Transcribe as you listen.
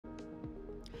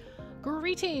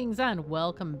Greetings and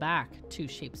welcome back to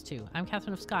Shapez2. I'm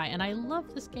KatherineOfSky and I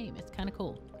love this game. It's kind of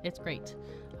cool. It's great.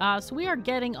 So we are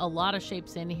getting a lot of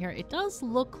shapes in here. It does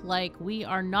look like we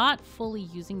are not fully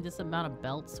using this amount of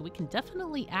belts, so we can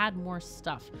definitely add more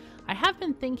stuff. I have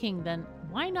been thinking then,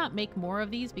 why not make more of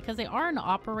these? Because they are an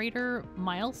operator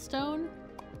milestone.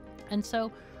 And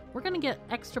so we're going to get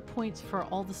extra points for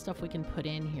all the stuff we can put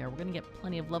in here. We're going to get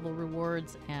plenty of level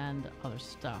rewards and other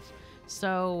stuff.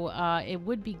 So it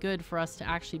would be good for us to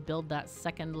actually build that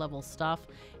second level stuff.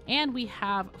 And we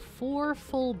have 4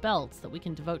 full belts that we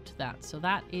can devote to that. So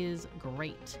that is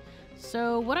great.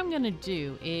 So what I'm going to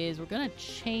do is we're going to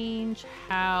change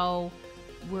how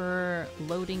we're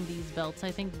loading these belts.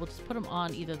 I think we'll just put them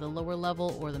on either the lower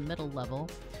level or the middle level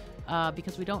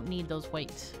because we don't need those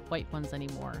white ones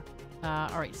anymore.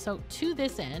 All right, so to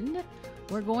this end,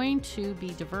 we're going to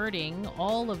be diverting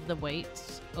all of the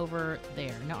weights over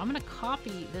there. Now I'm going to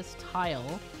copy this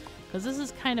tile because this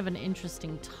is kind of an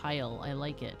interesting tile. I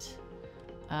like it.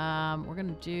 We're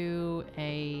going to do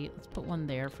let's put one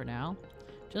there for now,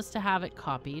 just to have it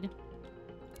copied.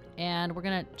 And we're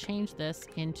going to change this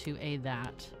into a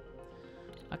that.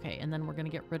 Okay, and then we're going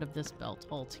to get rid of this belt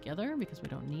altogether because we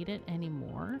don't need it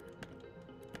anymore.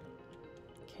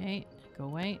 Okay, go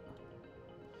away.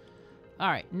 All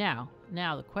right, now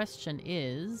the question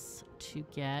is to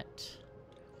get,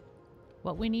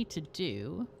 what we need to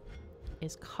do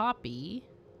is copy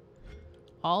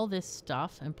all this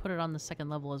stuff and put it on the second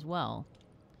level as well.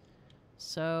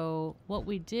 So what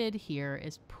we did here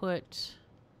is put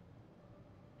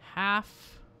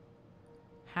half,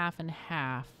 and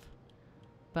half,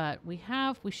 but we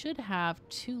should have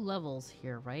 2 levels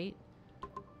here, right?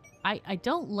 I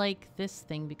don't like this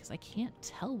thing because I can't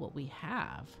tell what we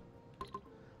have.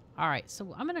 All right,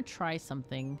 so I'm going to try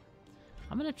something.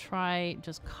 I'm going to try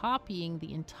just copying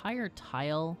the entire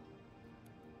tile.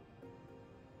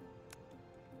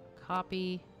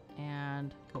 Copy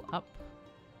and go up.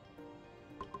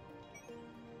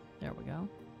 There we go.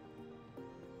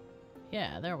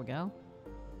 Yeah, there we go.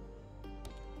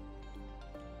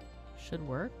 Should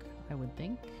work, I would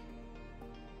think.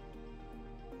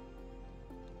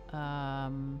 Yeah,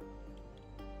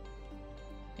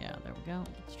 there we go.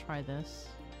 Let's try this.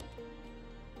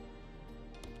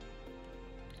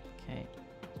 Okay.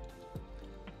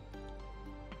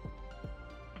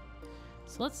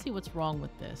 So let's see what's wrong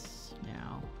with this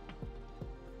now.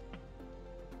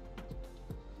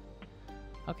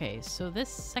 Okay, so this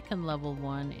second level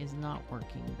one is not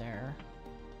working there.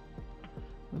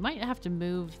 We might have to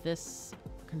move this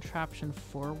contraption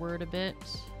forward a bit.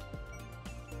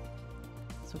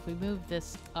 So if we move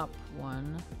this up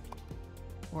one,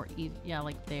 or yeah,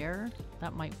 like there,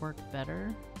 that might work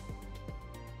better.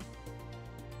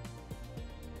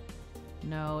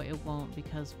 No, it won't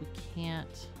because we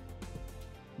can't.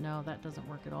 No, that doesn't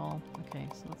work at all. Okay,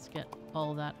 so let's get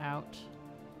all that out.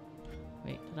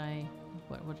 Wait,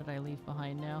 what did I leave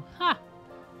behind now? Ha!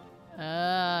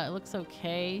 It looks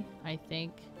okay, I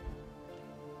think.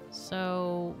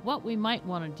 So what we might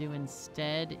want to do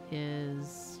instead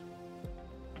is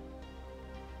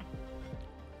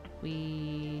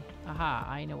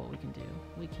I know what we can do.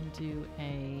 We can do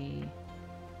a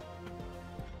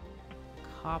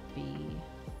copy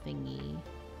thingy.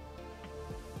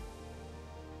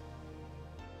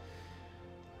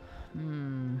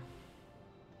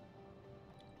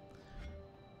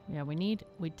 Yeah,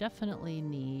 we definitely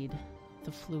need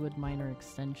the fluid miner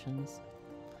extensions.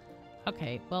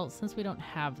 Okay, well, since we don't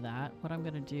have that, what I'm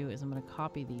going to do is I'm going to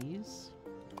copy these.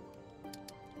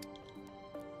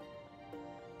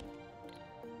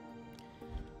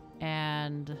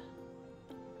 And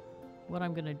what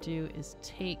I'm going to do is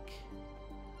take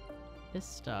this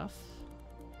stuff,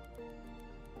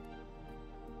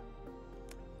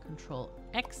 Control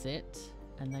exit,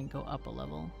 and then go up a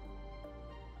level.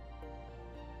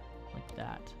 Like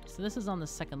that. So this is on the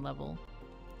second level.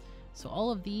 So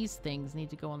all of these things need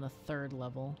to go on the third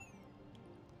level.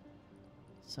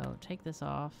 So take this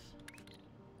off.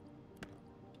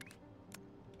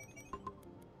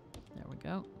 There we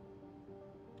go.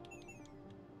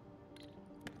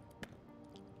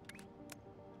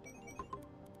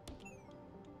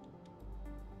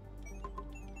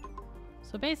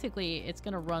 So basically, it's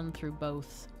going to run through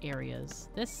both areas.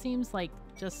 This seems like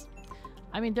just...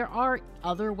 I mean, there are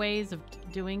other ways of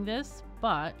doing this,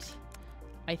 but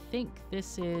I think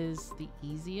this is the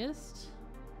easiest.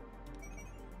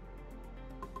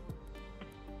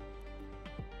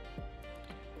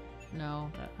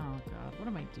 No, oh god, what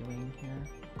am I doing here?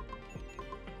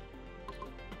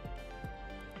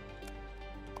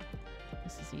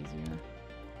 This is easier.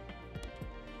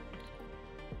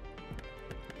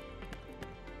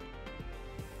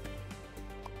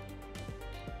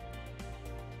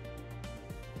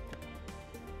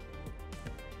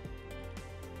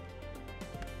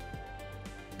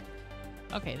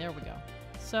 Okay, there we go.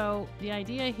 So the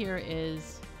idea here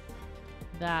is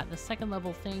that the second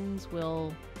level things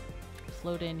will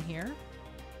float in here.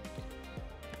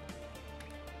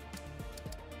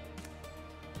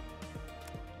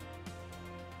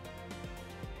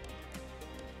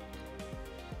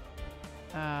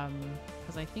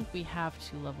 Because I think we have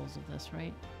 2 levels of this,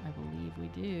 right? I believe we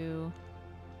do.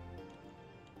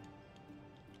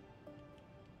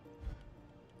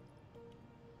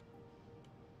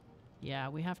 Yeah,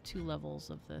 we have 2 levels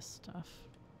of this stuff.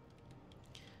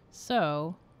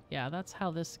 So, yeah, that's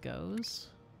how this goes.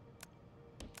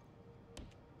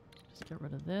 Just get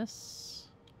rid of this.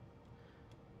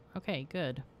 Okay,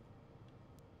 good.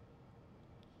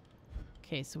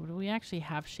 Okay, so do we actually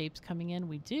have shapes coming in?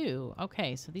 We do.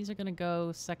 Okay, so these are going to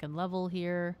go second level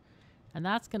here. And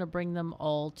that's going to bring them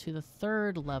all to the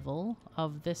 3rd level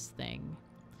of this thing.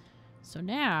 So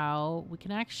now we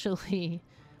can actually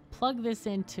plug this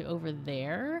into over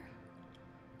there,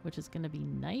 which is going to be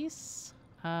nice.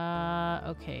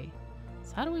 Okay,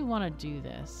 so how do we want to do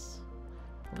this?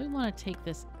 Well, we want to take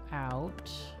this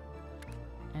out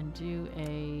and do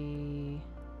a...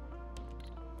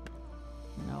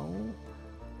 No.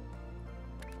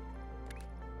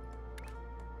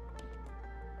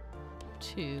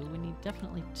 Two. We need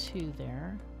definitely 2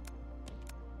 there.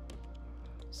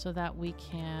 So that we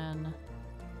can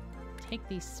take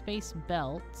these space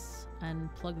belts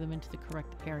and plug them into the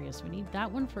correct area. So we need that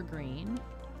one for green.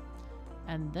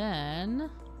 And then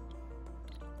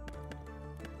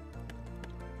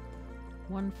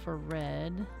one for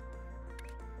red.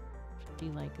 Should be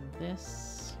like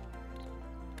this.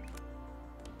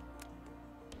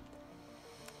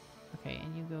 Okay,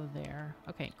 and you go there.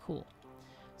 Okay, cool.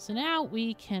 So now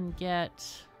we can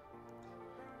get...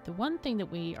 The one thing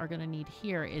that we are going to need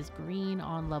here is green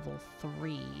on level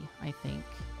 3, I think.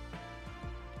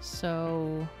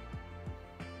 So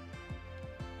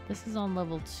this is on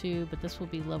level 2, but this will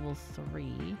be level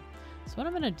 3. So what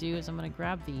I'm going to do is I'm going to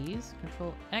grab these,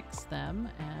 Control X them,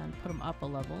 and put them up a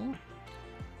level.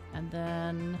 And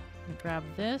then grab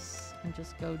this and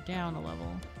just go down a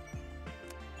level.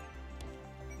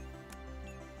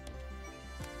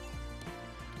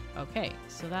 Okay,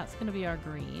 so that's going to be our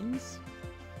greens.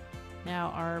 Now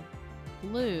our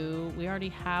blue, we already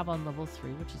have on level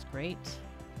 3, which is great.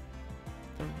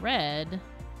 The red,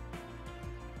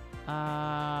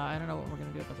 I don't know what we're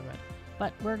going to do about the red,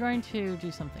 but we're going to do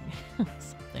something.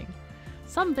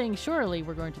 Something surely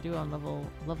we're going to do on level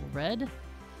red.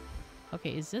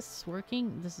 Okay, is this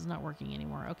working? This is not working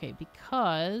anymore. Okay,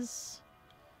 because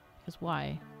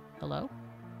why? Hello?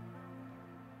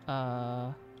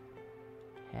 Hello?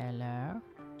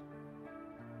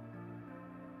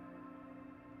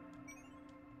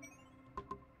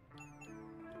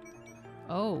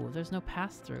 Oh, there's no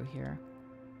pass-through here.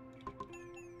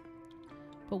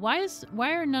 But why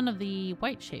are none of the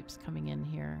white shapes coming in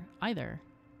here either?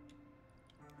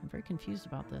 I'm very confused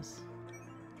about this.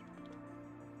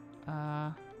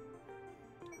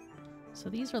 So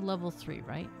these are level 3,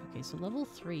 right? Okay, so level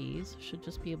 3s should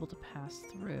just be able to pass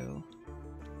through.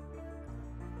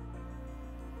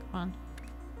 Come on.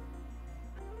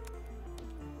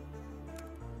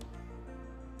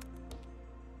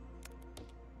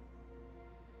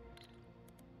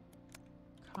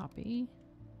 Copy.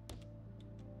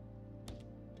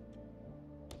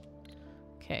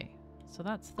 Okay, so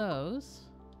that's those.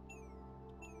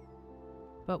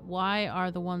 But why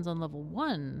are the ones on level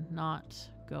 1 not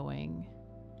going?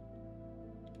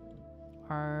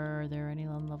 Are there any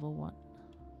on level 1?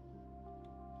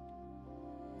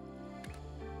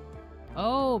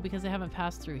 Oh, because they haven't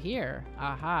passed through here.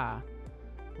 Aha.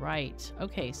 Right.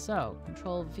 Okay, so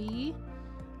Control V.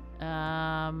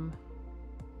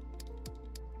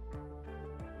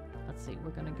 Let's see,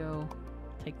 we're gonna go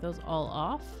take those all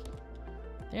off.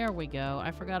 There we go.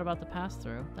 I forgot about the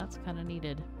pass-through. That's kind of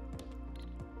needed.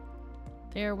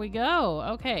 There we go.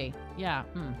 Okay. Yeah.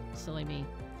 Silly me.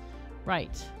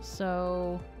 Right.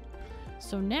 So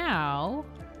now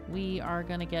we are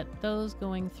going to get those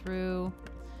going through.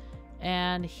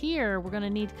 And here we're going to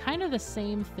need kind of the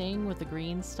same thing with the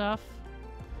green stuff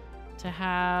to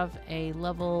have a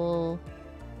level,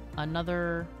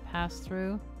 another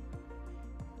pass-through.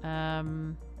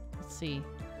 Let's see.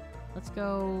 Let's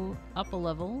go up a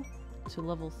level to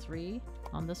level 3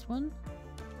 on this one.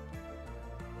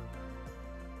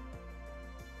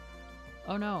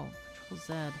 Oh no, Control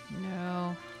Z.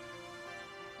 No.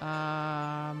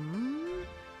 How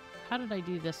did I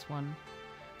do this one?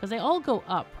 Because they all go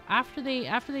up. After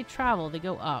they travel, they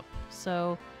go up.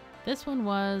 So this one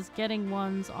was getting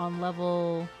ones on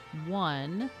level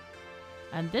 1.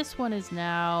 And this one is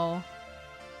now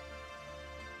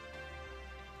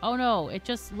Oh no, it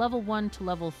just level 1 to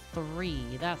level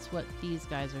 3. That's what these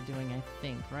guys are doing, I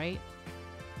think, right?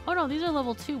 Oh no, these are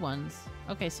level 2 ones.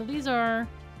 Okay, so these are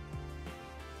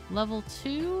level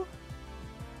 2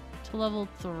 to level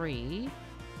 3,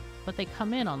 but they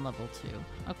come in on level 2.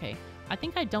 Okay, I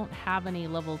think I don't have any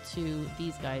level 2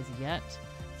 these guys yet.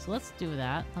 So let's do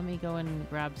that. Let me go and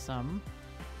grab some.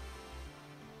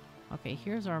 Okay,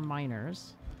 here's our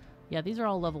miners. Yeah, these are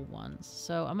all level 1s.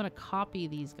 So I'm going to copy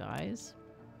these guys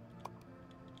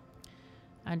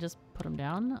and just put them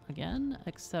down again,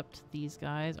 except these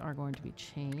guys are going to be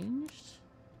changed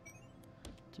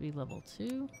to be level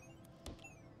 2.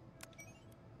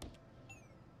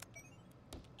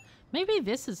 Maybe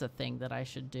this is a thing that I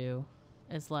should do,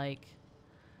 is like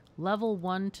level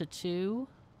 1 to 2,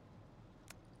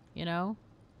 you know?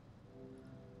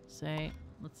 Say,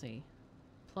 let's see,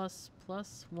 plus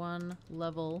 1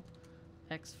 level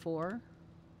x4.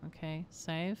 Okay,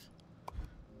 save.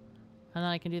 And then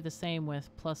I can do the same with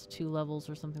plus 2 levels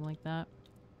or something like that.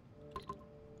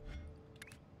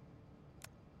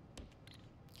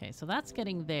 Okay, so that's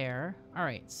getting there. All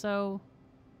right, so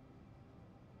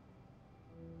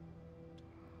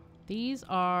these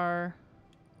are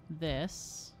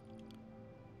this.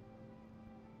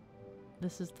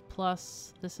 This is the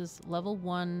plus. This is level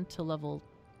 1 to level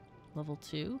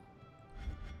 2.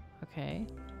 Okay.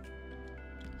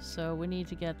 So we need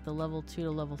to get the level 2 to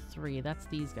level 3. That's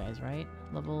these guys, right?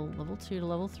 Level 2 to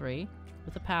level 3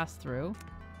 with a pass through.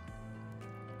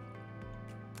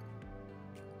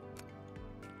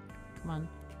 Come on.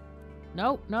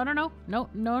 No, no, no, no. No,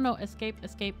 no, no. Escape,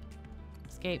 escape,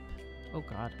 escape. Oh,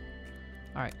 God.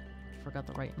 All right. Forgot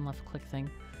the right and left click thing.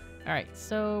 All right.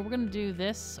 So we're going to do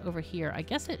this over here. I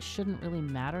guess it shouldn't really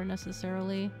matter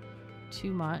necessarily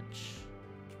too much.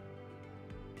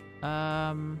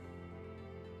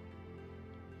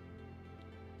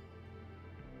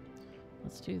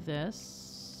 Let's do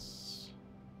this.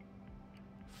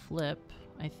 Flip,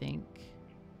 I think.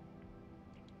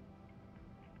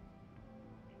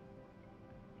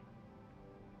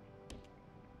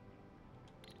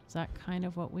 Is that kind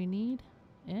of what we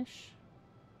need-ish?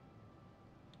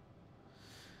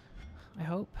 I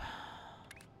hope.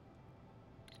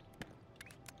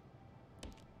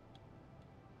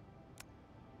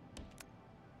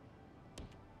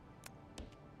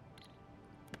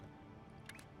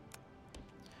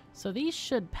 So these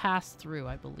should pass through,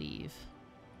 I believe.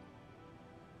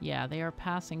 Yeah, they are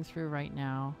passing through right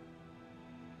now.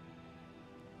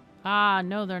 Ah,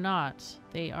 no, they're not.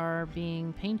 They are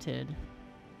being painted.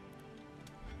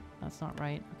 That's not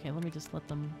right. Okay, let me just let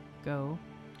them go.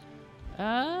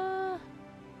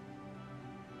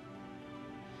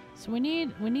 So we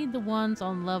need the ones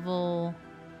on level...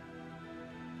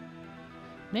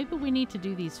 Maybe we need to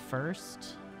do these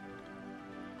first.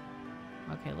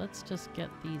 Okay, let's just get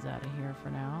these out of here for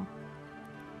now.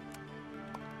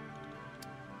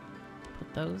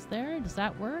 Put those there. Does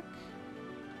that work?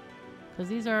 Because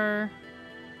these are...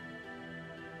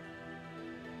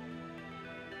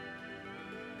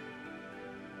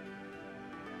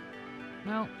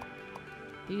 No.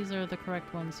 These are the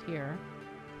correct ones here.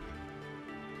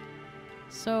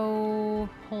 So,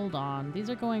 hold on. These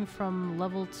are going from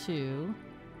level 2.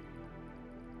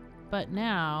 But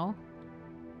now...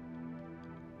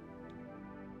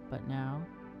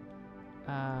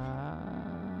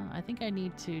 I think I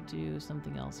need to do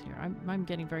something else here. I'm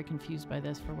getting very confused by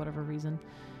this for whatever reason.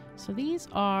 So these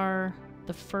are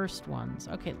the first ones.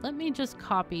 Okay, let me just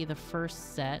copy the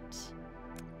first set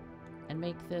and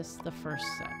make this the first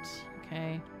set.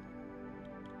 Okay.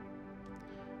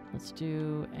 Let's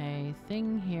do a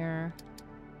thing here.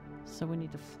 So we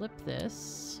need to flip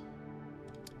this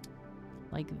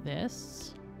like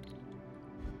this.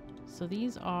 So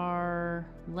these are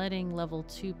letting level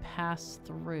 2 pass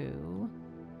through.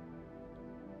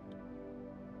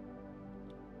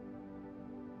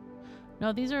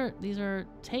 No, these are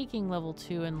taking level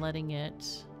 2 and letting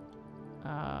it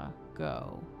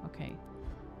go. Okay.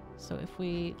 So if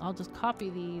I'll just copy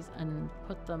these and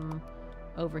put them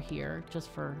over here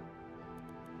just for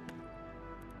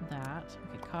that.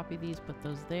 Okay, copy these, put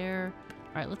those there.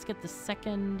 All right, let's get the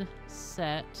second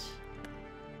set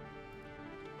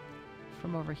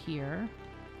from over here.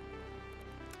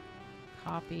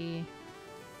 Copy.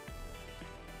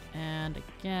 And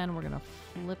again, we're gonna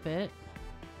flip it.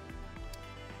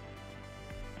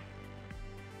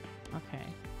 Okay.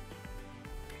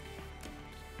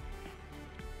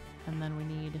 And then we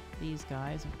need these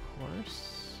guys, of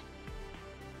course.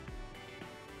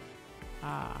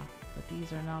 Ah, but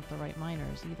these are not the right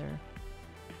miners either.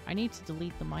 I need to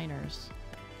delete the miners.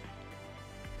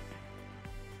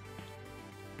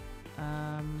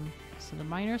 So the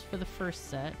miners for the first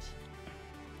set.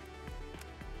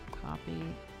 Copy.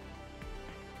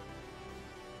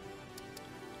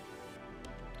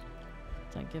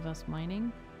 Does that give us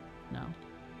mining? No.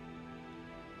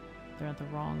 They're at the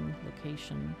wrong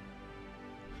location.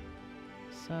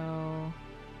 So...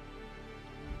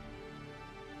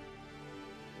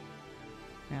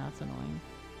 yeah, that's annoying.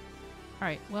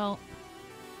 Alright, well...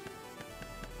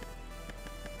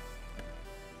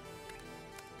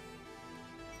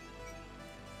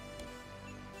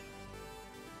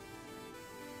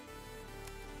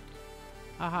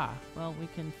 aha, well, we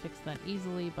can fix that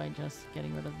easily by just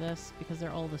getting rid of this because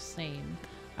they're all the same.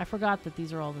 I forgot that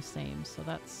these are all the same, so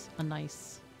that's a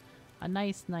nice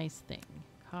thing.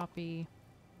 Copy,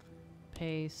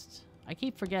 paste. I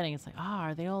keep forgetting. It's like,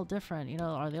 are they all different? You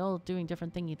know, are they all doing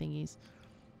different thingies?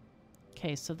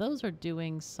 Okay, so those are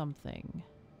doing something.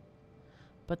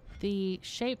 But the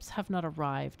shapes have not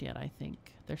arrived yet, I think.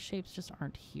 Their shapes just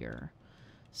aren't here.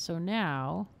 So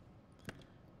now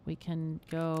we can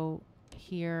go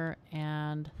here,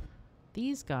 and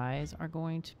these guys are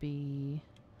going to be,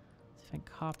 let's see if I can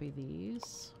copy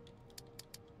these.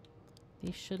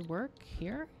 These should work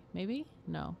here, maybe?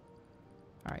 No.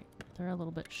 Alright, they're a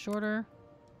little bit shorter.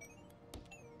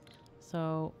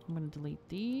 So I'm going to delete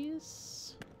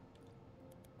these.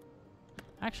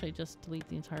 Actually, just delete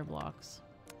the entire blocks.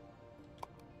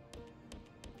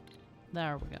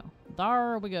 There we go.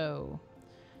 There we go.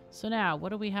 So now, what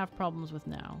do we have problems with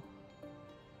now?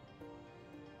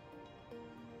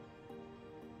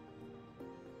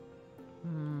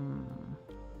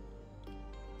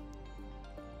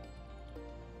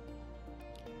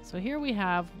 So here we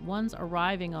have ones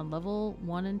arriving on level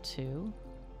 1 and 2.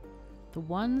 The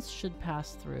ones should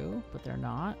pass through, but they're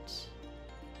not.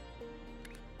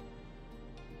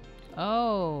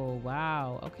 Oh,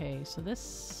 wow. Okay, so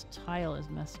this tile is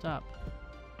messed up.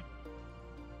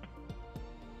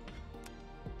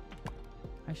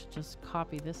 I should just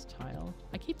copy this tile.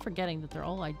 I keep forgetting that they're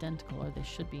all identical, or they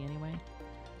should be anyway.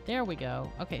 There we go.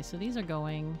 Okay, so these are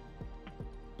going.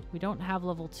 We don't have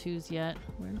level 2s yet.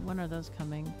 When are those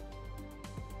coming?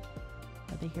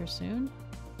 Are they here soon?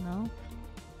 No?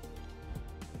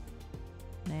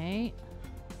 Nay.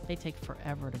 They take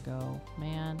forever to go.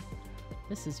 Man,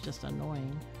 this is just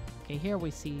annoying. Okay, here we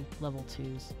see level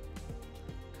 2s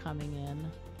coming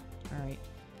in. Alright,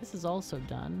 this is also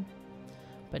done.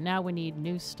 But now we need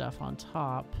new stuff on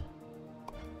top.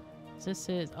 This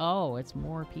is... oh, it's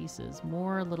more pieces.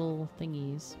 More little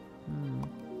thingies.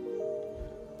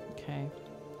 Okay.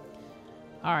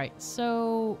 Alright,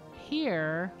 so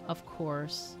here, of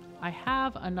course, I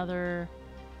have another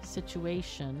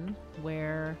situation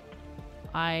where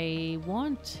I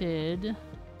wanted...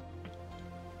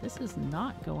 this is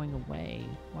not going away.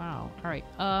 Wow. Alright,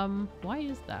 why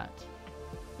is that?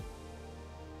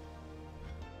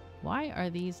 Why are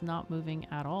these not moving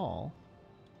at all?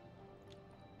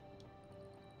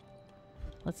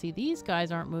 Let's see, these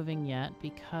guys aren't moving yet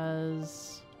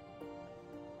because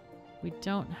we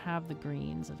don't have the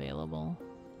greens available.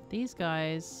 These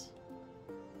guys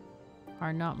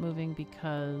are not moving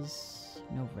because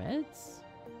no reds?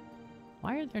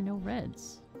 Why are there no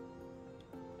reds?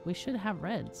 We should have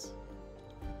reds.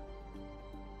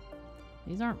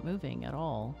 These aren't moving at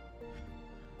all.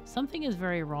 Something is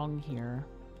very wrong here.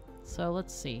 So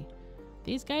let's see.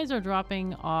 These guys are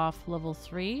dropping off level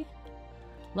 3.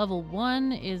 Level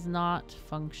 1 is not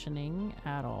functioning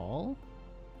at all.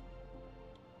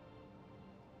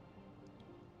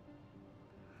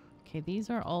 Okay, these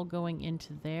are all going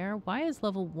into there. Why is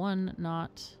level 1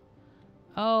 not...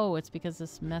 oh, it's because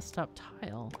this messed up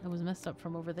tile. It was messed up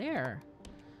from over there.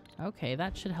 Okay,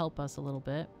 that should help us a little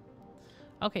bit.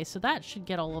 Okay, so that should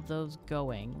get all of those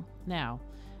going. Now,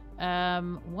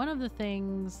 one of the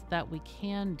things that we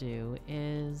can do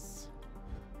is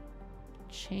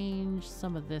change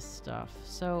some of this stuff.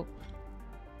 So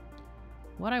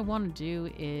what I want to do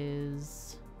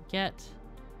is get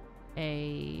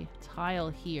a tile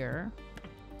here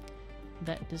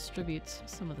that distributes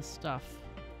some of the stuff.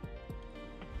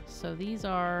 So these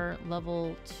are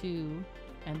level 2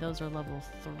 and those are level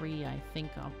 3, I think,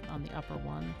 on the upper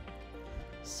one.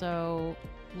 So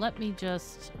let me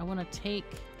just, I want to take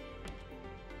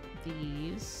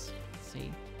these, let's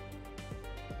see.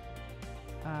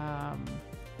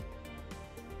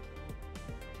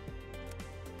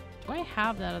 Do I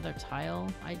have that other tile?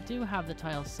 I do have the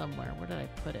tile somewhere. Where did I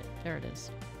put it? There it is.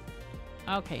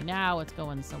 Okay, now it's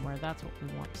going somewhere. That's what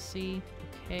we want to see.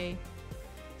 Okay.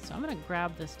 So I'm going to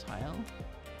grab this tile.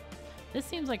 This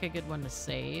seems like a good one to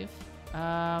save.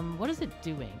 What is it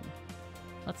doing?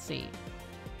 Let's see.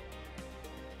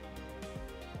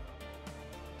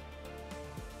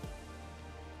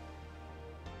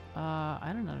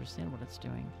 I don't understand what it's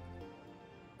doing.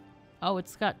 Oh,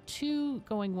 it's got 2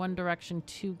 going one direction,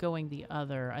 2 going the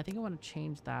other. I think I want to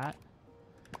change that.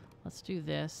 Let's do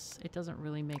this. It doesn't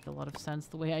really make a lot of sense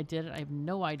the way I did it. I have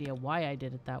no idea why I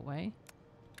did it that way.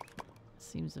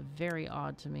 Seems very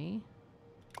odd to me.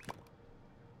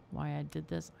 Why I did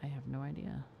this, I have no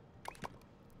idea.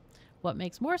 What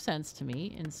makes more sense to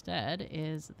me instead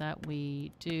is that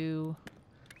we do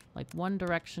like one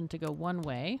direction to go one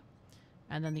way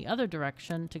and then the other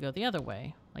direction to go the other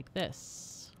way, like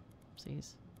this.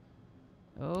 Oopsies.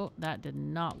 Oh, that did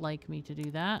not like me to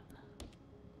do that.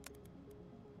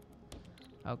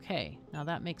 Okay, now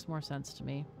that makes more sense to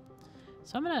me.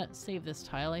 So I'm gonna save this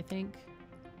tile, I think.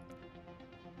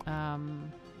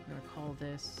 I'm gonna call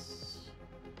this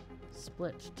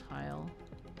split tile.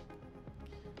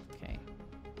 Okay.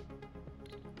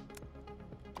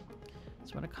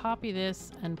 So I'm gonna copy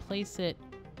this and place it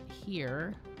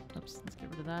here. Oops, let's get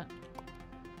rid of that.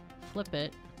 Flip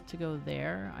it to go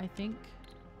there, I think.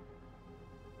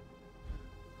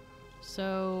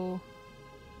 So,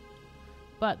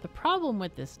 but the problem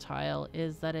with this tile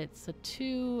is that it's a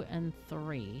 2 and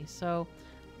 3. So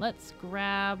let's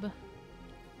grab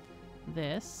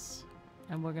this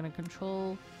and we're going to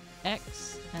control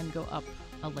X and go up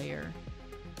a layer.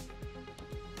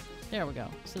 There we go.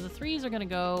 So the 3s are going to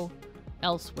go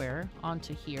elsewhere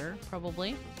onto here,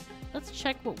 probably. Let's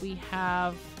check what we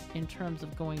have in terms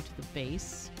of going to the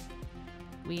base.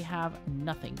 We have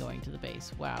nothing going to the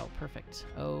base. Wow, perfect.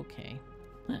 Okay.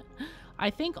 I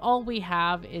think all we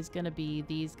have is going to be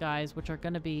these guys, which are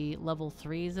going to be level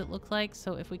 3s, it looks like.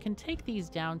 So if we can take these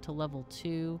down to level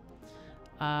 2,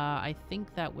 I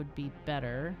think that would be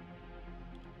better.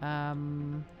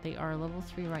 They are level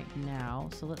 3 right now.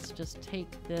 So let's just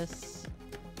take this.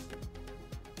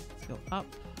 Let's go up.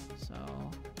 So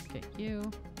get you.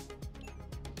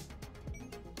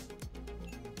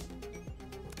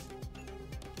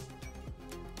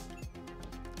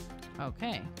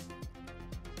 Okay.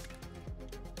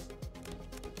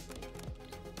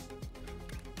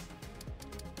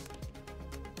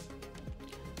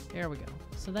 There we go.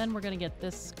 So then we're going to get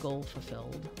this goal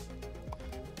fulfilled.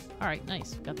 All right,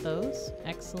 nice. Got those.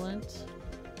 Excellent.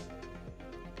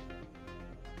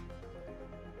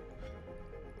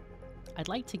 I'd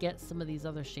like to get some of these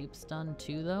other shapes done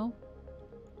too, though.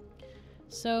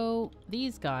 So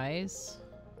these guys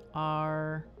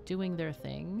are doing their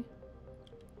thing.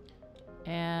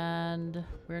 And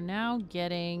we're now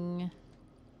getting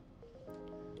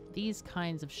these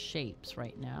kinds of shapes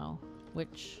right now,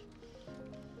 which,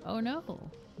 oh no,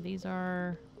 these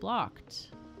are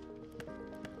blocked.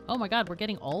 Oh my god, we're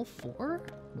getting all 4?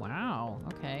 Wow,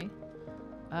 okay.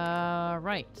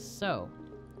 Right, so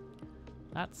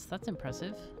that's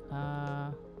impressive.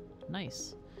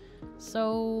 Nice.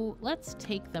 So let's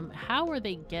take them. How are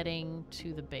they getting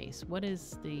to the base? What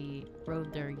is the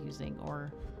road they're using?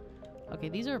 Or okay,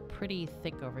 these are pretty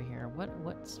thick over here.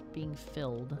 What's being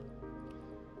filled?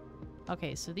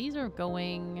 Okay, so these are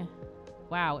going...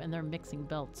 Wow, and they're mixing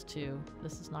belts too.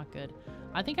 This is not good.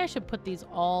 I think I should put these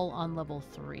all on level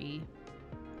 3.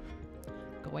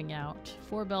 Going out.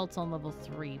 4 belts on level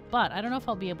 3. But I don't know if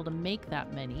I'll be able to make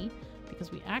that many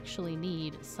because we actually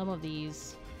need some of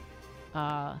these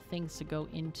things to go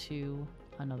into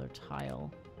another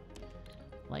tile.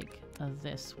 Like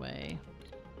this way.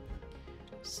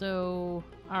 So,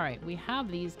 alright, we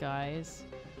have these guys.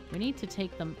 We need to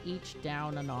take them each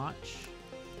down a notch.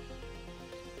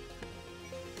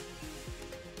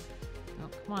 Oh,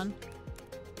 come on.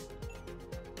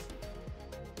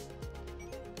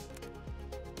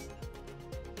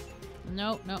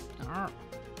 No, no. Arr.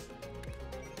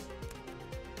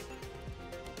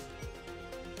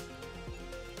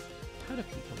 How do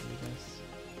people do this?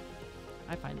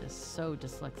 I find this so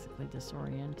dyslexically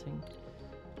disorienting.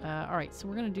 Alright, so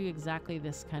we're going to do exactly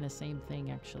this kind of same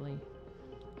thing, actually.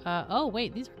 Oh,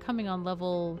 wait, these are coming on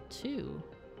level 2.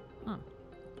 Huh.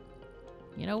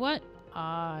 You know what?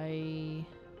 I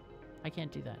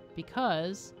can't do that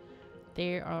because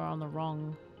they are on the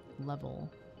wrong level.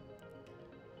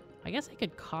 I guess I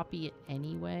could copy it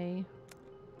anyway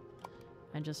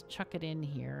and just chuck it in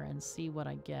here and see what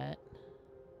I get.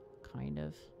 Kind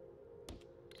of.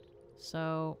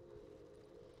 So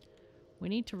we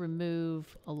need to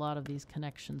remove a lot of these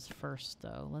connections first,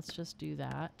 though. Let's just do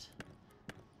that.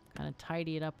 Kind of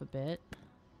tidy it up a bit.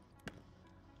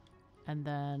 And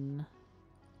then...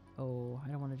 Oh, I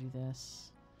don't want to do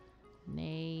this.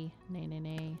 Nay, nay, nay,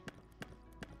 nay.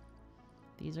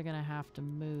 These are going to have to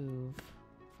move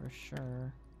for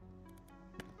sure.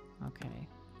 Okay,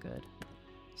 good.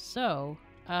 So,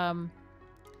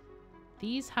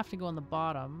 these have to go on the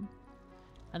bottom.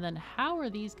 And then how are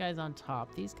these guys on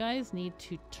top? These guys need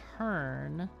to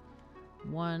turn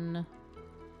one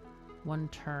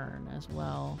turn as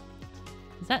well.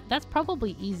 That's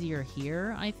probably easier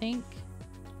here, I think.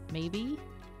 Maybe.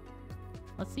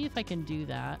 Let's see if I can do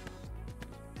that.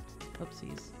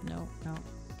 Oopsies. No, no.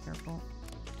 Careful.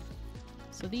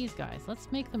 So these guys,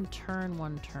 let's make them turn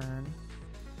one turn.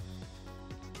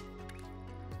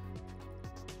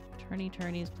 Turny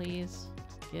turnies, please.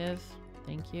 Give.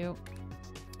 Thank you.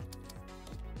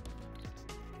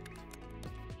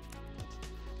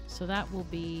 So that will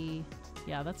be...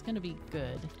 yeah, that's going to be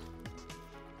good.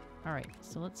 Alright,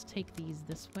 so let's take these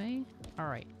this way.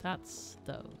 Alright, that's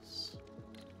those.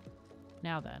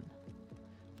 Now then,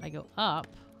 if I go up,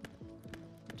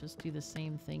 just do the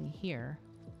same thing here.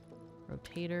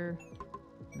 Rotator.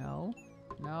 No.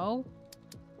 No.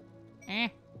 Eh.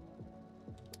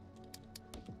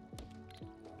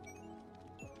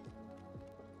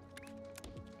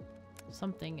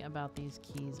 Something about these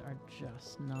keys are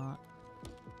just not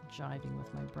jiving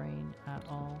with my brain at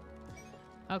all.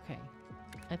 Okay.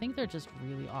 I think they're just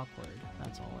really awkward.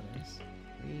 That's all it is.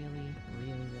 Really,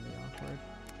 really, really awkward.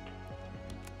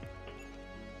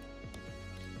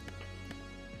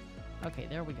 Okay,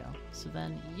 there we go. So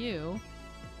then you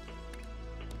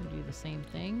can do the same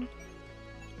thing.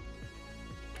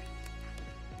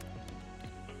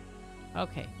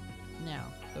 Okay, now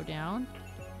go down.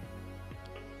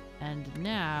 And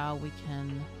now we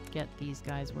can get these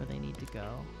guys where they need to go.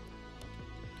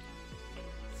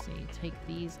 Let's see, take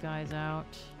these guys out.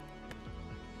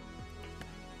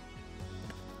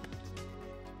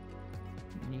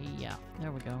 Yeah,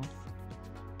 there we go.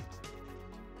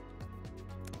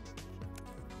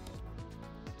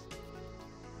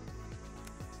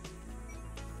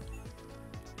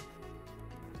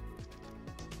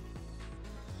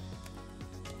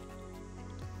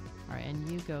 Alright,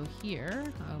 and you go here.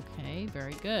 Okay,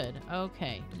 very good.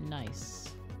 Okay,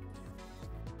 nice.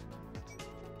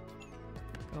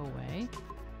 Go away.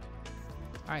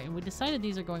 Alright, and we decided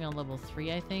these are going on level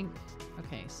 3, I think.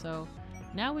 Okay, so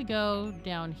now we go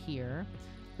down here.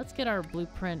 Let's get our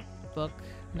blueprint book.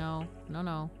 No, no,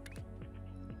 no.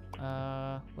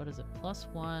 What is it?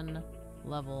 +1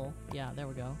 level. Yeah, there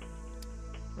we go.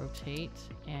 Rotate,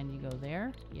 and you go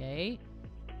there. Yay.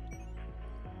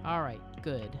 Alright,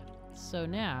 good. So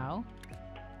now,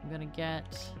 I'm gonna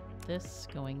get this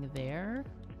going there.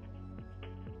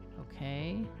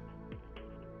 Okay.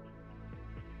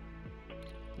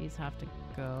 These have to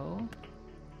go.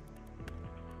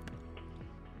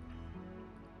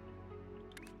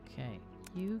 Okay,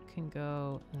 you can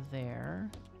go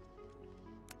there.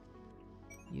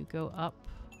 You go up,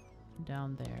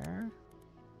 down there.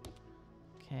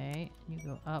 Okay, you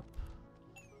go up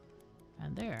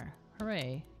and there.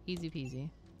 Hooray, easy peasy.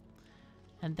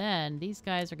 And then these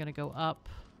guys are gonna go up.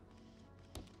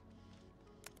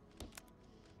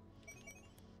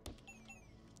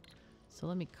 So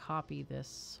let me copy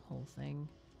this whole thing.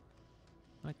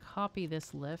 I'm gonna copy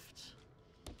this lift.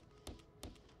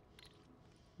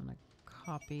 I'm gonna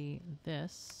copy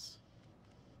this.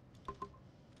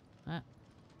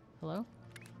 Hello?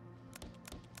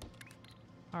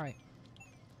 Alright.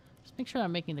 Just make sure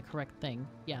I'm making the correct thing.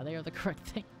 Yeah, they are the correct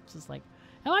thing. Just like,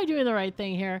 am I doing the right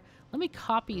thing here? Let me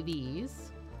copy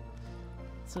these.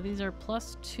 So these are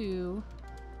 +2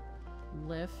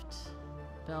 lift,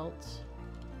 belt,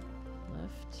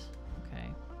 lift. Okay.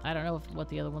 I don't know what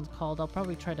the other one's called. I'll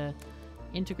probably try to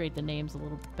integrate the names a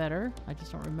little better. I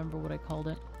just don't remember what I called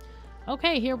it.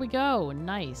 Okay, here we go.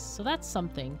 Nice. So that's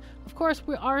something. Of course,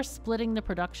 we are splitting the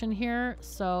production here.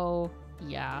 So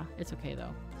yeah, it's okay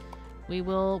though.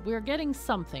 We're getting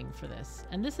something for this.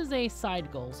 And this is a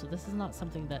side goal, so this is not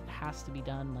something that has to be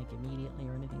done like immediately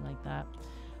or anything like that.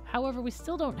 However, we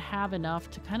still don't have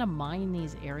enough to kind of mine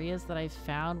these areas that I've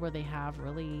found where they have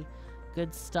really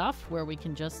good stuff where we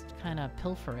can just kind of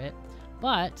pilfer it.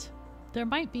 But there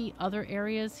might be other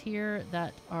areas here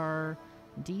that are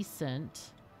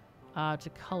decent to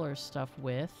color stuff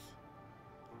with.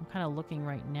 I'm kind of looking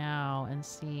right now and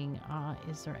seeing,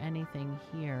 is there anything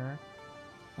here?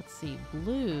 Let's see,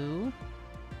 blue.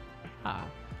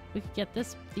 We could get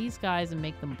these guys and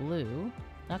make them blue.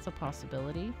 That's a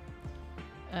possibility.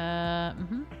 So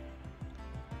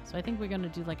I think we're gonna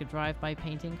do like a drive-by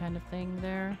painting kind of thing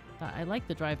there. I like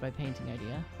the drive-by painting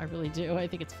idea. I really do. I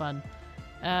think it's fun.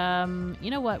 You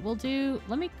know what we'll do?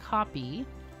 Let me copy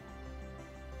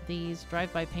these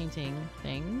drive-by painting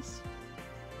things.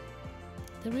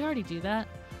 Did we already do that?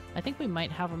 I think we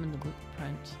might have them in the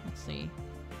blueprint. Let's see.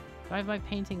 Drive-by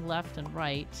painting left and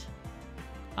right.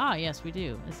 Ah, yes, we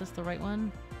do. Is this the right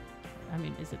one? I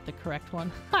mean, is it the correct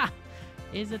one? Ha!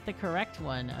 Is it the correct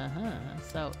one? Uh-huh.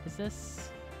 So, is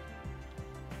this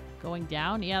going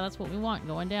down? Yeah, that's what we want.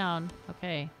 Going down.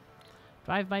 Okay.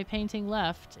 Drive-by painting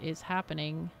left is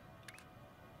happening.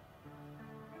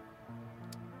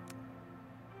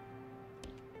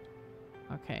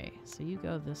 Okay, so you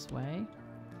go this way.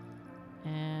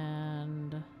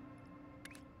 And...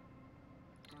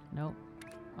 nope.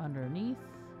 Underneath.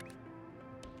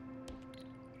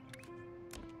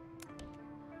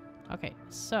 Okay,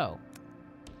 so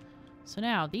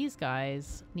now these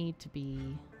guys need to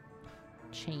be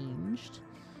changed.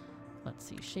 Let's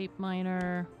see, shape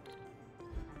minor.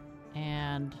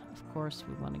 And of course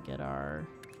we want to get our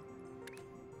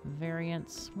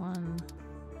variants. 1,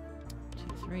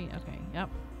 2, 3. Okay, yep.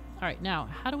 All right, now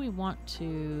how do we want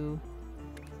to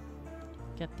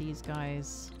get these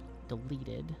guys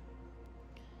deleted?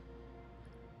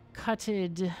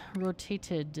 Cutted,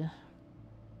 rotated.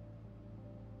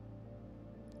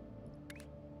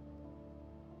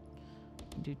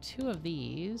 Do 2 of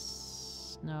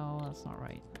these. No, that's not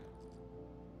right.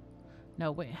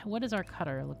 No, wait. What does our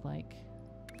cutter look like?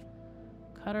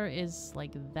 Cutter is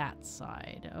like that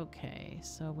side. Okay,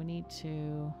 so we need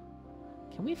to...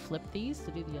 Can we flip these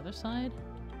to do the other side?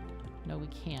 No, we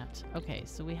can't. Okay,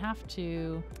 so we have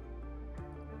to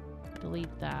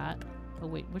delete that. Oh,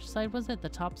 wait. Which side was it? The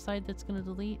top side that's going to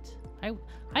delete? I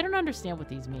don't understand what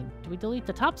these mean. Do we delete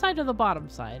the top side or the bottom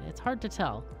side? It's hard to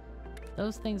tell.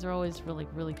 Those things are always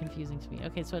really confusing to me.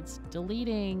 Okay, so it's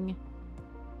deleting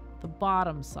the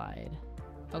bottom side.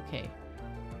 Okay.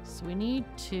 So we need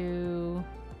to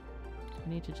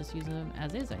just use them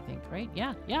as is, I think, right?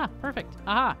 Yeah, yeah, perfect.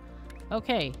 Aha.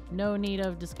 Okay, no need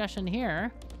of discussion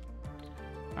here.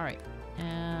 All right,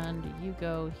 and you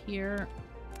go here.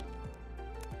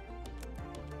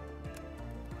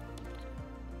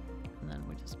 And then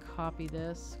we just copy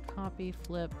this, copy,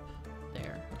 flip,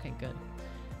 there. Okay, good.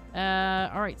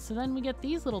 All right, so then we get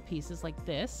these little pieces like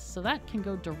this. So that can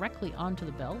go directly onto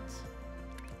the belt.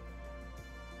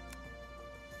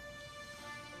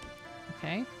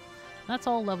 Okay, that's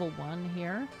all level 1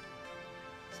 here.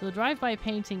 So the drive-by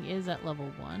painting is at level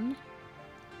 1.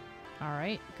 All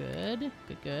right, good,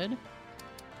 good, good.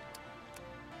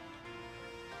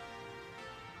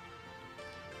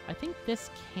 I think this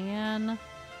can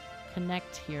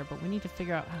connect here, but we need to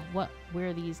figure out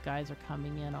where these guys are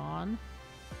coming in on.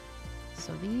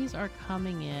 So these are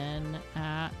coming in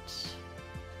at...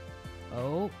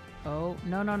 Oh,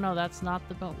 no, that's not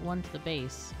the one to the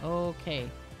base. Okay,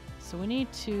 so we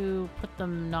need to put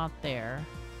them not there.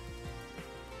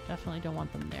 Definitely don't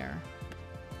want them there.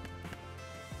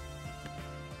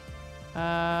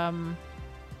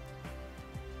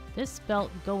 This belt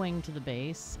going to the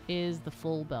base is the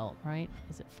full belt, right?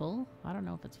 Is it full? I don't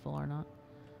know if it's full or not.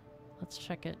 Let's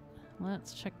check it.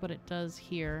 Let's check what it does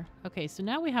here. Okay, so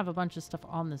now we have a bunch of stuff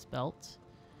on this belt.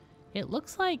 It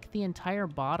looks like the entire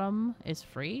bottom is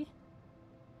free.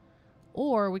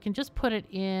 Or we can just put it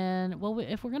in... Well,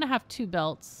 if we're going to have 2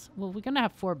 belts... Well, we're going to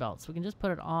have 4 belts. We can just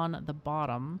put it on the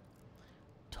bottom.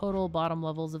 Total bottom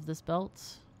levels of this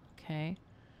belt. Okay.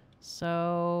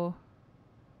 So...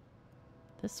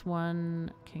 This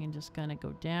one can just kind of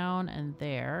go down and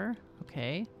there.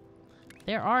 Okay.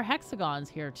 There are hexagons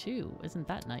here too. Isn't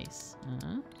that nice?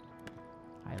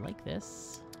 I like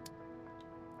this.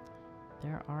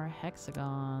 There are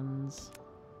hexagons.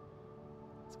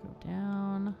 Let's go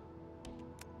down.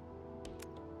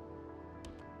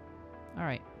 All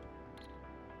right.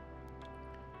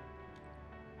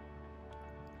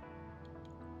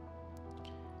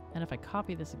 And if I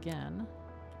copy this again,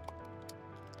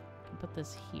 I can put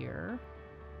this here.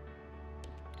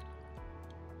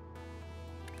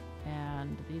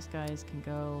 And these guys can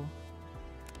go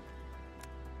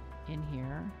in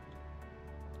here.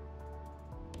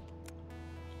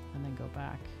 And then go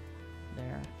back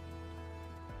there.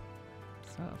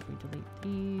 So if we delete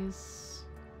these...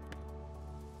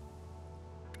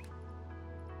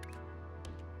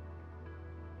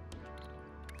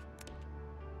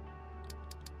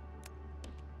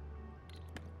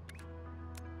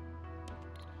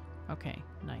 Okay,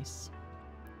 nice.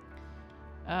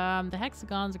 The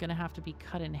hexagons are going to have to be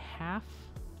cut in half.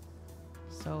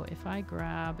 So if I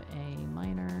grab a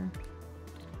minor...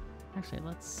 Actually,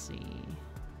 let's see.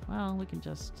 Well, we can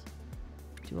just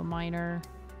do a minor.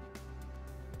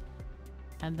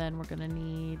 And then we're going to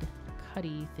need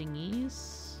cutty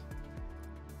thingies.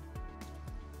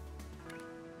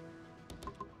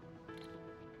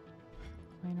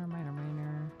 Minor, minor,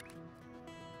 minor.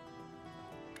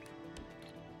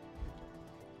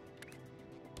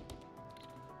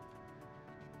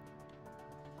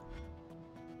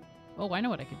 Oh, I know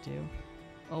what I could do.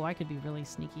 Oh, I could be really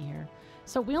sneaky here.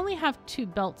 So we only have 2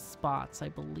 belt spots, I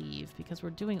believe, because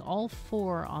we're doing all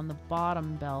 4 on the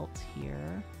bottom belt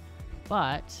here.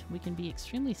 But we can be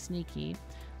extremely sneaky.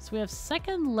 So we have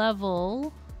second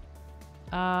level.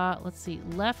 Let's see.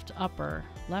 Left upper.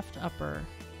 Left upper.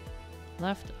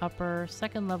 Left upper.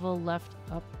 Second level. Left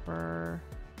upper.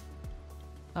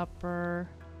 Upper.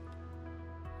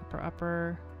 Upper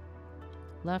upper.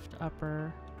 Left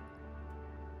upper.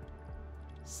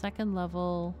 Second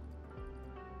level.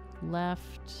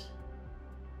 Left.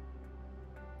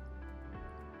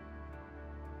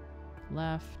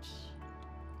 Left.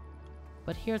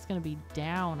 But here it's going to be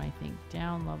down, I think.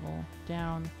 Down level.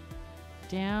 Down.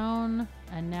 Down.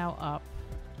 And now up.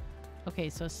 Okay,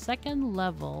 so second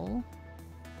level.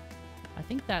 I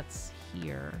think that's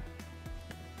here.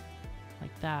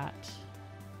 Like that.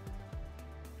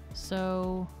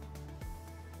 So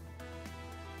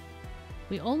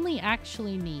we only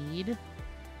actually need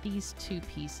these 2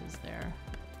 pieces there.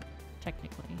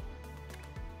 Technically.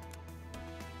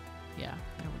 Yeah,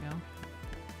 there we go.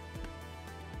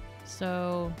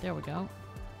 So, there we go.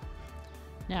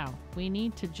 Now, we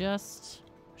need to just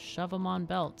shove them on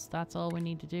belts. That's all we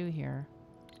need to do here.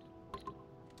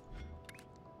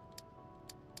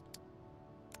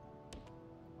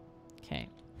 Okay.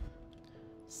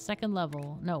 Second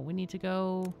level. No, we need to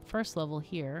go first level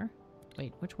here.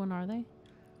 Wait, which one are they?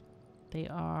 They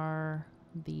are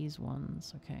these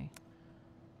ones. Okay.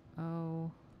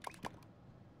 Oh.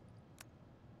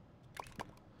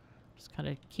 Just kind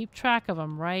of keep track of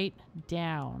them right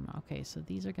down. Okay, so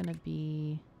these are going to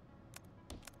be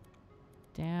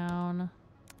down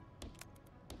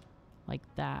like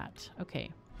that. Okay.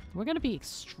 We're going to be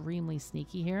extremely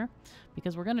sneaky here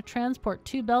because we're going to transport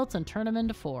 2 belts and turn them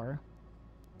into 4.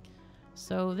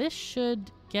 So this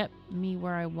should get me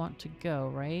where I want to go,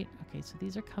 right? Okay, so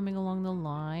these are coming along the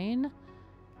line.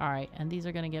 All right, and these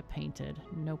are going to get painted.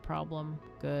 No problem.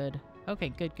 Good. Okay,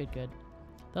 good, good, good.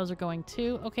 Those are going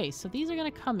too. Okay, so these are going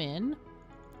to come in.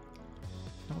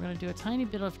 And we're going to do a tiny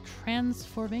bit of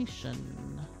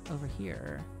transformation over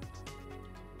here.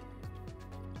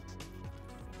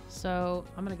 So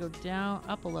I'm going to go down,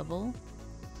 up a level,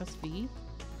 press V.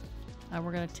 And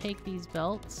we're going to take these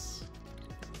belts,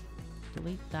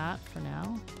 delete that for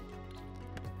now.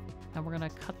 And we're going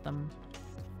to cut them.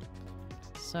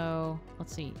 So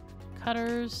let's see,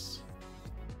 cutters.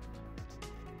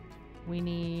 We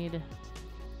need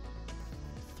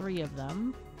 3 of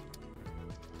them.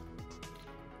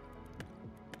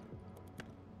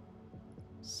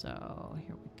 So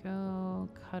here we go,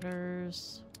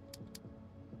 cutters.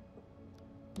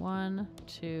 1,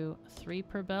 2, 3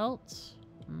 per belt.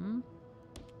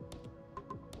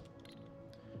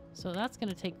 So that's going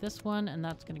to take this one, and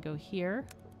that's going to go here.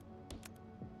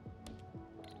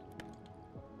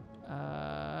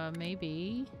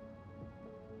 Maybe.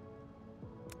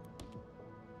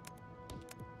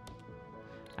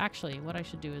 Actually, what I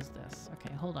should do is this.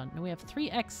 Okay, hold on. No, we have 3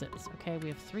 exits. Okay, we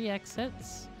have 3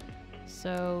 exits.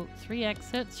 So 3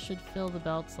 exits should fill the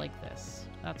belts like this.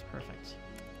 That's perfect.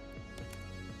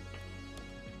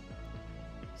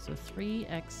 So 3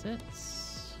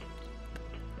 exits.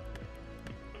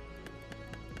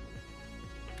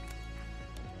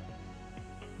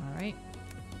 All right.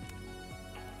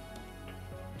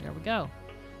 There we go.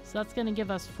 So that's going to give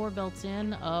us 4 belts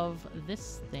in of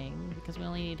this thing because we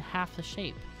only need half the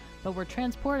shape. But we're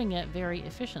transporting it very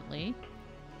efficiently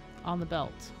on the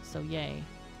belt. So yay.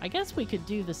 I guess we could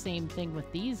do the same thing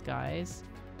with these guys,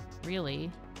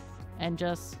 really. And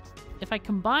just, if I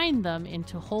combine them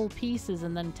into whole pieces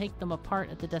and then take them apart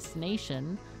at the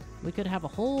destination, we could have a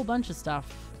whole bunch of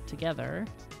stuff together.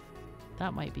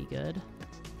 That might be good.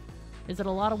 Is it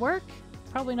a lot of work?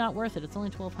 Probably not worth it. It's only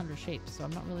 1,200 shapes, so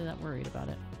I'm not really that worried about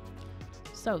it.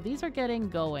 So these are getting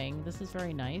going. This is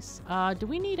very nice. Do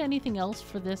we need anything else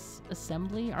for this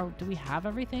assembly? Or do we have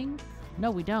everything? No,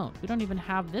 we don't. We don't even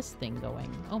have this thing going.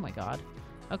 Oh my god.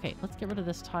 Okay, let's get rid of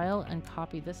this tile and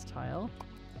copy this tile.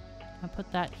 I'll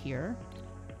put that here.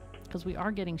 Because we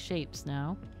are getting shapes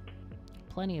now.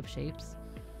 Plenty of shapes.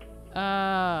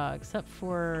 Except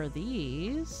for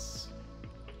these.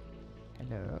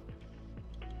 Hello.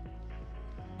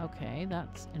 Okay,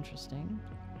 that's interesting.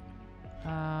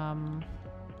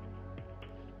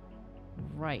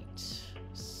 Right.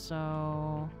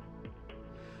 So...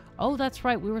 Oh, that's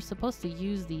right. We were supposed to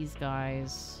use these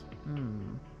guys.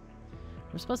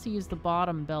 We're supposed to use the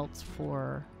bottom belts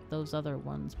for those other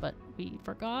ones, but we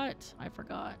forgot. I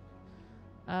forgot.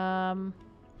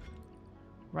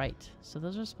 Right. So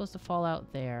those are supposed to fall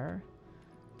out there.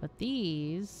 But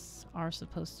these are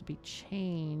supposed to be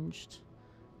changed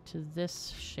to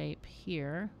this shape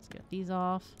here. Let's get these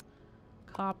off.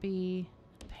 Copy,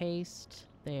 paste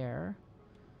there.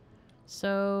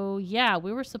 So yeah,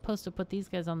 we were supposed to put these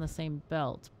guys on the same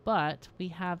belt, but we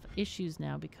have issues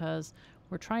now because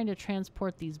we're trying to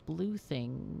transport these blue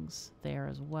things there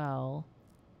as well.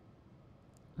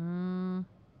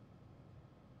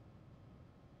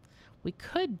 We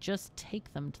could just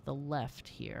take them to the left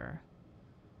here.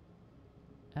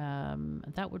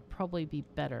 That would probably be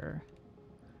better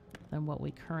than what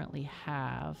we currently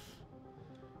have.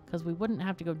 Because we wouldn't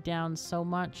have to go down so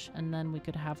much, and then we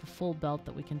could have a full belt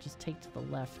that we can just take to the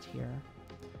left here.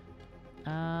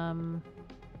 Man.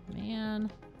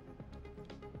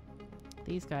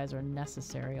 These guys are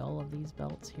necessary, all of these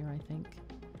belts here, I think.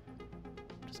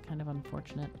 Just kind of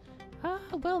unfortunate.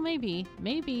 Well, maybe.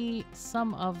 Maybe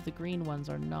some of the green ones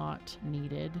are not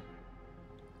needed.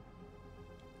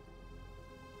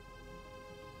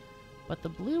 But the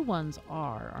blue ones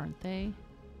are, aren't they?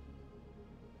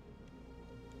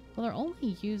 Well, they're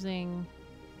only using...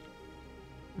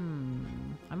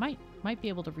 I might be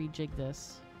able to rejig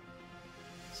this.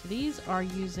 So these are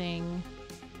using...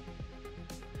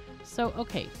 So,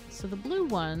 okay. So the blue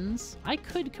ones, I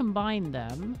could combine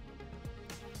them.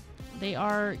 They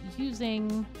are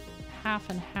using half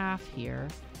and half here.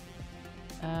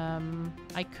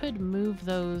 I could move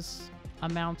those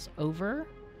amounts over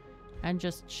and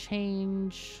just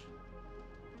change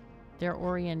their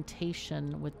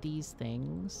orientation with these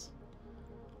things.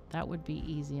 That would be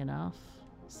easy enough.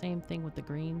 Same thing with the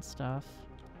green stuff.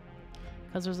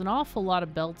 Because there's an awful lot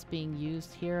of belts being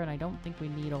used here, and I don't think we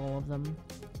need all of them.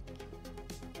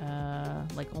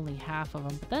 Like only half of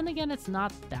them. But then again, it's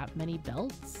not that many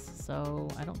belts, so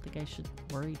I don't think I should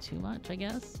worry too much, I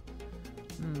guess.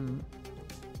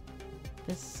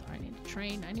 This, I need a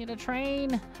train. I need a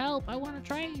train. Help, I want a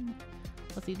train.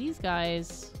 Let's see, these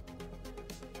guys,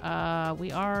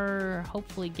 we are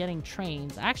hopefully getting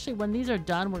trains. Actually, when these are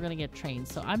done, we're going to get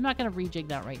trains. So I'm not going to rejig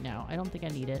that right now. I don't think I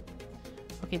need it.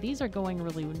 Okay, these are going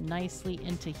really nicely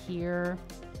into here.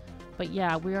 But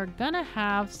yeah, we are going to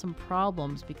have some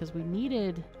problems because we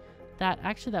needed that,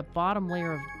 actually that bottom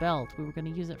layer of belt. We were going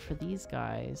to use it for these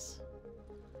guys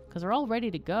because they're all ready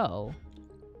to go.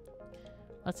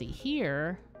 Let's see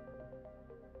here.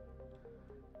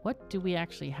 What do we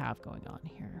actually have going on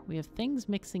here? We have things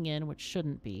mixing in, which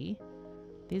shouldn't be.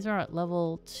 These are at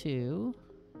level 2.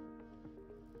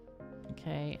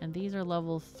 Okay, and these are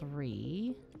level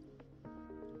 3.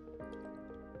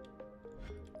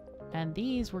 And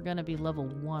these were going to be level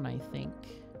 1, I think.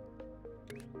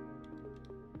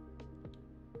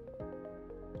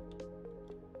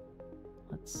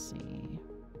 Let's see.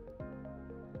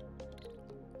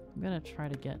 I'm going to try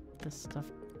to get this stuff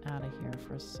out of here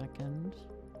for a second.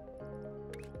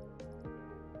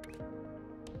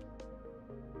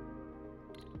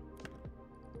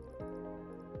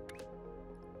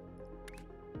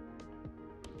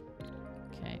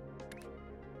 Okay.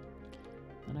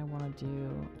 Then I want to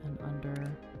do an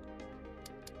under,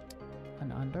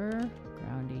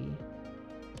 groundy.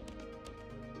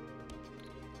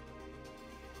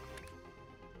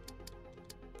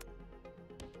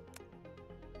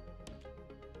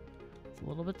 It's a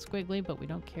little bit squiggly, but we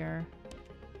don't care.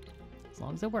 As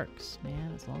long as it works,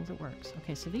 man, as long as it works.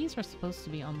 Okay, so these are supposed to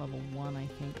be on level 1, I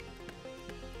think.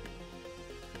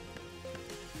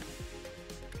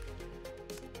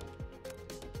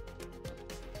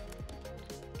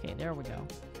 Okay, there we go.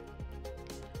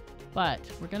 But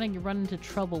we're gonna run into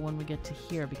trouble when we get to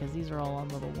here because these are all on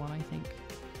level 1, I think.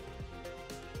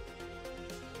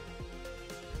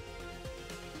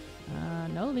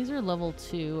 No, these are level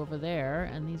 2 over there,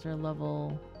 and these are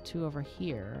level 2 over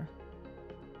here.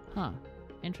 Huh.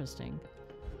 Interesting.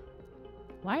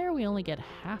 Why are we only get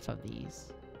half of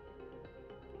these?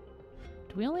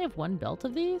 Do we only have 1 belt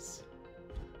of these?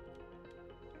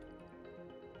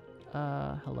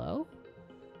 Hello?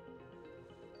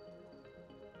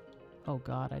 Oh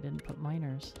god, I didn't put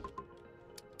miners.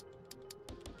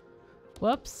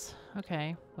 Whoops.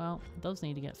 Okay, well, those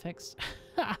need to get fixed.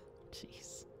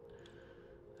 Jeez.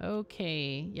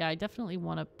 Okay, yeah, I definitely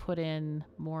want to put in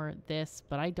more this,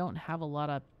 but I don't have a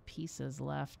lot of pieces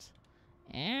left.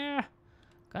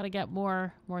 Gotta get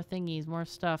more thingies, more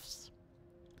stuffs.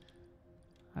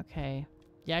 Okay.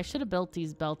 Yeah, I should have built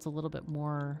these belts a little bit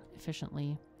more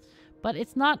efficiently. But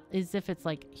it's not as if it's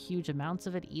like huge amounts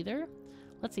of it either.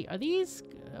 Let's see, are these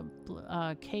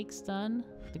cakes done?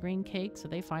 The green cakes, are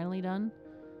they finally done?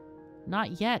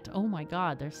 Not yet. Oh my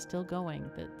god, they're still going.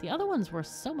 The other ones were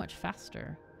so much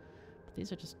faster. But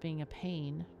these are just being a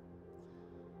pain.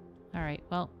 Alright,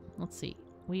 well, let's see.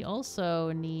 We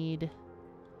also need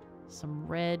some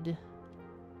red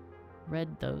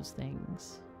red those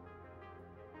things.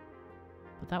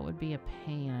 But that would be a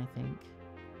pain, I think.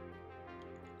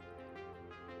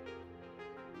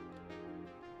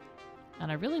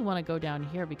 And I really want to go down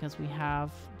here because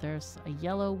there's a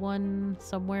yellow one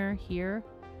somewhere here.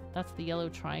 That's the yellow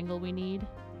triangle we need.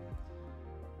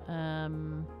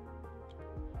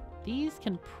 These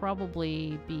can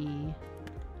probably be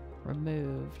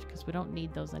removed because we don't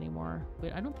need those anymore.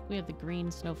 I don't think we have the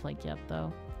green snowflake yet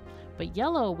though. But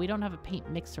yellow, we don't have a paint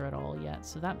mixer at all yet,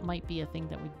 so that might be a thing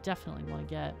that we definitely want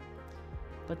to get.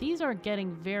 But these are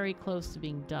getting very close to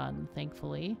being done,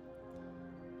 thankfully.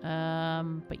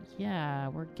 But yeah,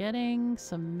 we're getting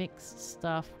some mixed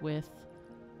stuff with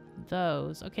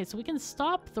those. Okay, so we can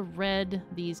stop the red,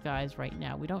 these guys right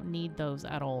now. We don't need those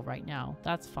at all right now.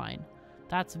 That's fine.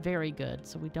 That's very good.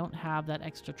 So we don't have that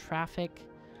extra traffic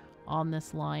on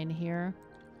this line here.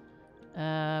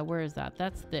 Where is that?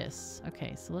 That's this.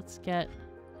 Okay, so let's get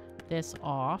this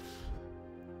off.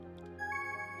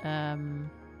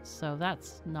 So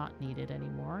that's not needed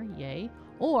anymore. Yay.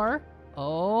 Or,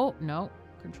 oh, no.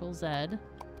 Control Z.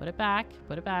 Put it back.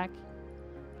 Put it back.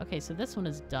 Okay, so this one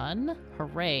is done.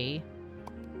 Hooray.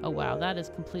 Oh, wow. That is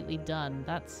completely done.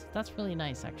 That's really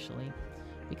nice, actually.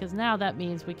 Because now that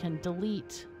means we can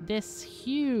delete this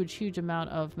huge, huge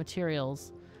amount of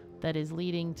materials that is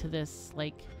leading to this,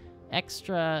 like,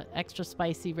 extra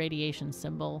spicy radiation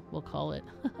symbol, we'll call it.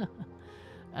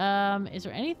 Is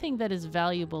there anything that is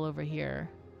valuable over here?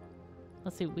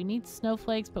 Let's see. We need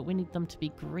snowflakes, but we need them to be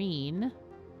green.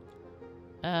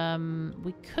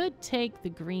 We could take the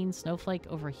green snowflake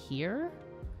over here.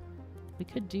 We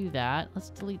could do that. Let's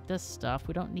delete this stuff.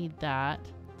 We don't need that.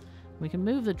 We can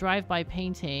move the drive-by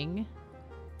painting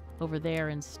over there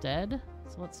instead.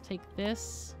 So let's take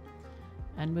this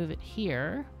and move it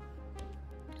here.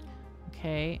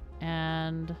 Okay,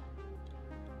 and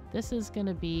this is going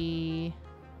to be...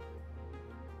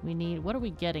 what are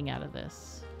we getting out of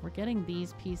this? We're getting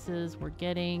these pieces. We're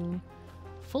getting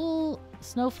full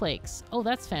snowflakes. Oh,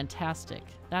 that's fantastic.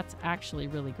 That's actually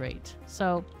really great.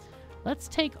 So let's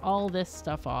take all this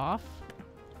stuff off.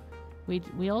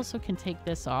 We also can take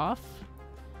this off.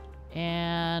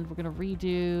 And we're going to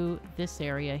redo this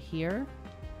area here.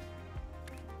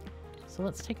 So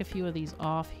let's take a few of these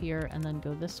off here and then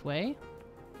go this way.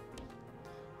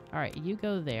 All right, you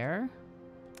go there.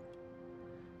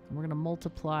 And we're going to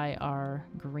multiply our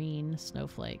green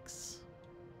snowflakes.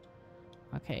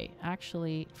 Okay,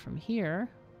 actually, from here,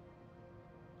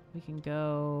 we can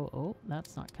go... Oh,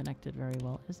 that's not connected very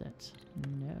well, is it?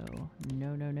 No.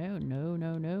 No, no, no. No,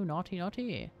 no, no. Naughty,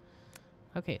 naughty.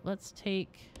 Okay, let's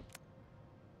take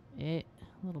it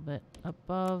a little bit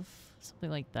above, something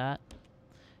like that.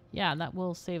 Yeah, and that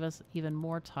will save us even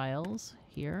more tiles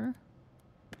here.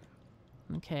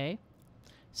 Okay.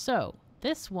 So,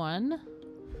 this one,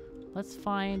 let's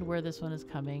find where this one is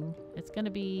coming. It's going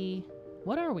to be...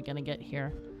 What are we going to get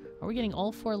here? Are we getting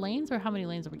all 4 lanes, or how many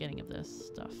lanes are we getting of this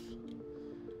stuff?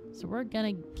 So we're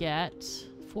going to get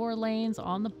 4 lanes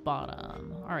on the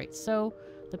bottom. All right, so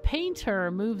the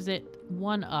painter moves it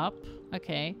 1 up.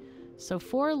 Okay, so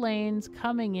 4 lanes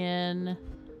coming in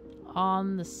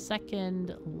on the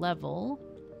 2nd level,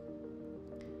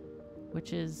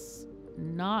 which is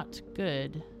not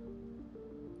good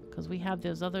because we have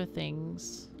those other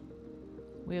things.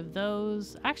 We have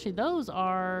those. Actually, those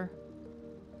are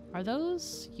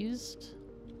those used?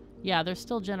 Yeah, they're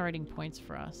still generating points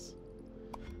for us.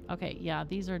 Okay, yeah,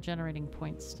 these are generating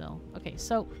points still. Okay,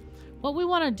 so what we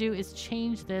want to do is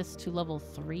change this to level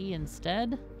 3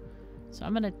 instead. So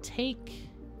I'm going to take...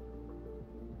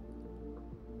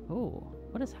 Oh,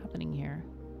 what is happening here?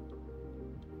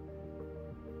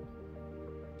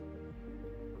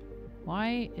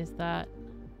 Why is that?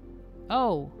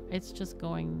 Oh, it's just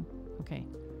going... Okay.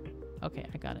 Okay,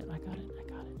 I got it. I got it. I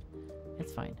got it.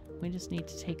 It's fine. We just need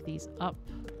to take these up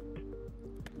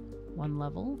 1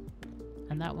 level.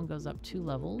 And that one goes up 2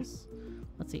 levels.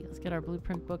 Let's see. Let's get our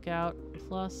blueprint book out.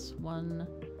 Plus 1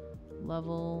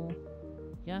 level.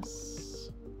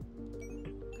 Yes.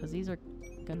 Because these are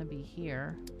going to be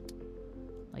here.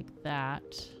 Like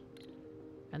that.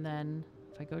 And then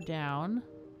if I go down,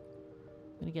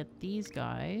 I'm going to get these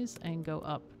guys and go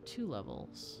up 2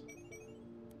 levels.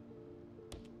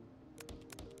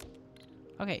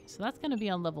 Okay, so that's going to be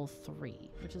on level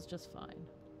 3, which is just fine.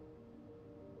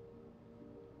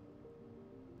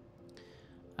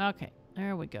 Okay,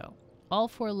 there we go. All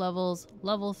 4 levels,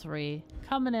 level 3,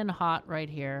 coming in hot right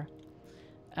here.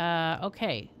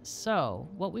 Okay, so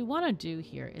what we want to do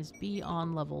here is be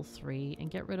on level 3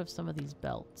 and get rid of some of these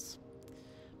belts.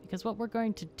 Because what we're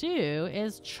going to do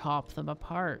is chop them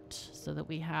apart so that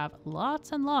we have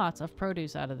lots and lots of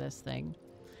produce out of this thing.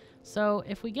 So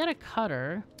if we get a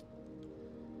cutter,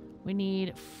 we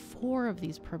need 4 of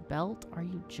these per belt. Are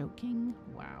you joking?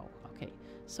 Wow. Okay.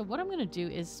 So what I'm going to do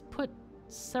is put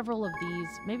several of these,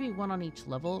 maybe 1 on each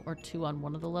level or 2 on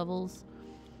one of the levels.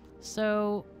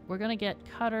 So we're going to get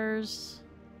cutters.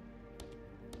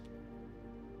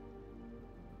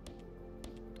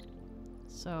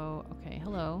 So, okay,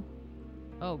 hello.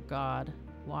 Oh God,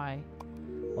 why?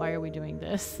 Why are we doing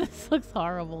this? This looks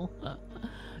horrible.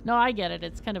 No, I get it.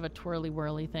 It's kind of a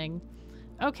twirly-whirly thing.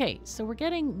 Okay, so we're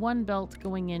getting 1 belt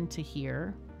going into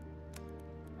here.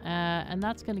 And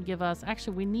that's going to give us...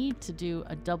 Actually, we need to do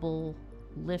a double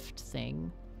lift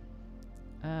thing.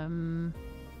 You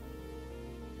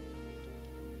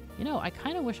know, I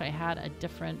kind of wish I had a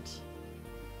different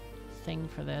thing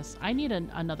for this. I need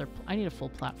I need a full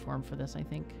platform for this, I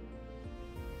think.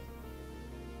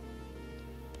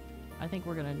 I think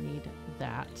we're gonna need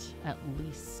that at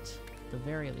least, the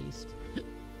very least.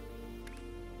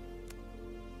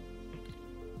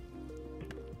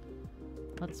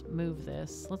 Let's move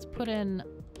this. Let's put in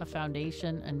a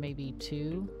foundation and maybe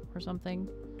 2 or something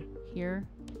here.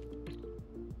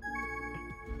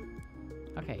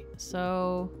 Okay,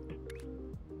 so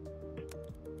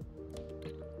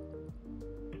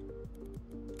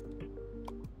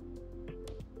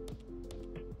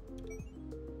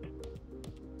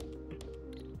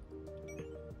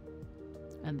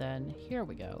and then here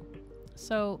we go.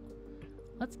 So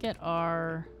let's get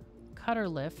our cutter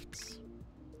lifts.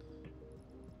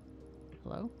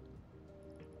 Hello?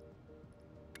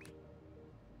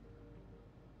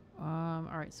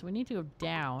 All right, so we need to go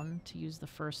down to use the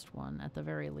first one at the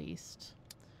very least.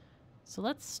 So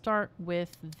let's start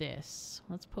with this.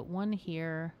 Let's put 1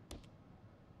 here,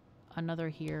 another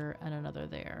here, and another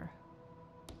there.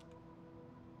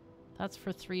 That's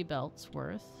for 3 belts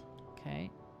worth.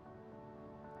 Okay.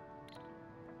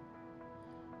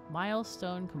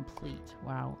 Milestone complete.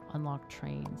 Wow. Unlock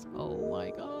trains. Oh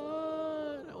my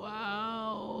god.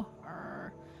 Wow.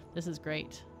 Arr. This is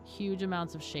great. Huge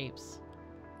amounts of shapes.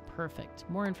 Perfect.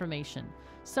 More information.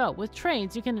 So, with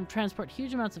trains, you can transport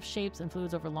huge amounts of shapes and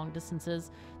fluids over long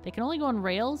distances. They can only go on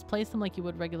rails. Place them like you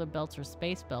would regular belts or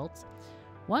space belts.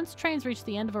 Once trains reach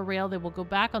the end of a rail, they will go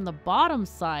back on the bottom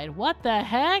side. What the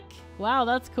heck? Wow,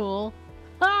 that's cool.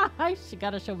 I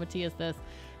gotta show Matthias this.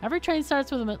 Every train starts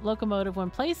with a locomotive. When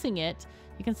placing it,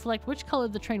 you can select which color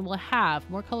the train will have.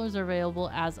 More colors are available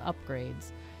as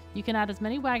upgrades. You can add as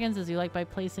many wagons as you like by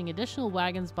placing additional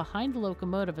wagons behind the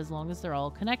locomotive as long as they're all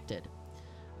connected.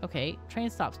 Okay, train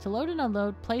stops. To load and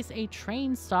unload, place a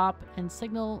train stop and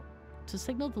signal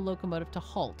the locomotive to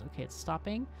halt. Okay, it's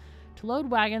stopping. To load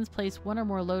wagons, place 1 or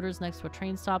more loaders next to a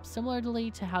train stop, similarly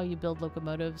to how you build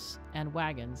locomotives and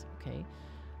wagons. Okay.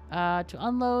 To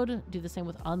unload, do the same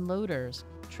with unloaders.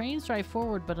 Trains drive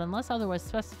forward, but unless otherwise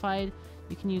specified,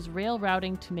 you can use rail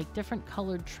routing to make different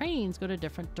colored trains go to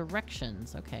different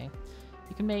directions. Okay.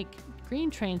 You can make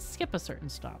green trains skip a certain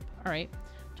stop. All right.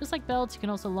 Just like belts, you can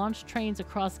also launch trains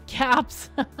across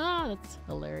gaps. That's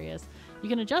hilarious. You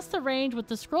can adjust the range with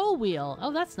the scroll wheel.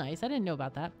 Oh, that's nice. I didn't know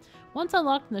about that. Once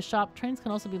unlocked in the shop, trains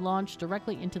can also be launched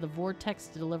directly into the vortex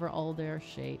to deliver all their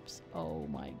shapes. Oh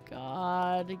my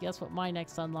god. Guess what my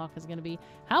next unlock is going to be?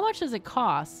 How much does it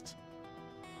cost?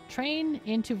 Train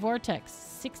into vortex.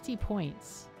 60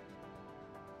 points.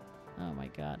 Oh my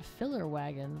god. Filler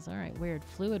wagons. All right, weird.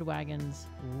 Fluid wagons.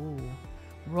 Ooh.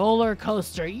 Roller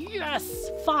coaster.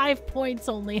 Yes! 5 points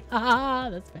only.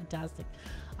 Haha, that's fantastic.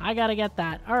 I gotta get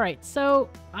that. All right, so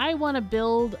I want to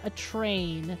build a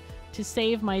train to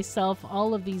save myself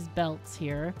all of these belts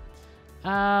here.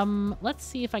 Let's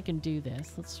see if I can do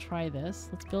this. Let's try this.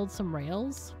 Let's build some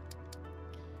rails.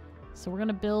 So we're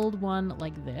gonna build one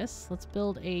like this. Let's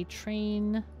build a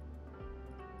train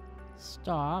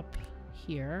stop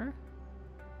here.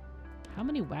 How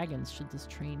many wagons should this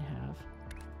train have?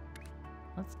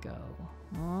 Let's go.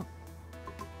 Oh.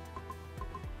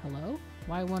 Hello?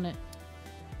 Why won't it?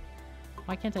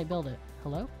 Why can't I build it?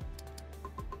 Hello?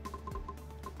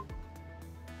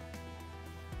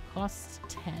 Costs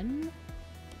 10?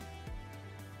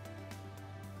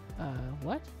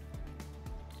 What?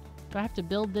 Do I have to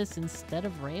build this instead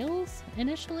of rails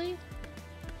initially?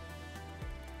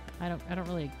 I don't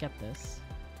really get this.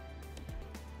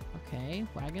 Okay,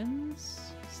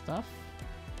 wagons, stuff.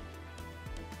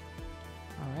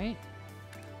 Alright.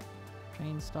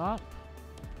 Train stop.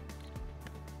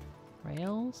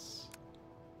 Rails.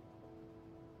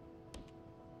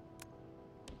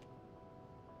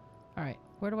 Alright,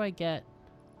 where do I get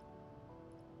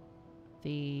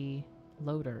the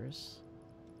loaders?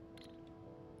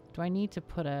 Do I need to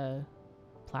put a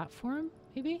platform,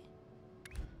 maybe?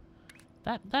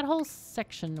 That whole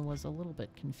section was a little bit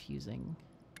confusing.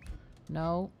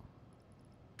 No.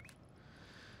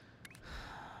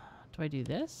 Do I do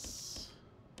this?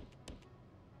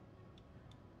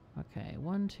 Okay,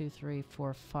 1, 2, 3,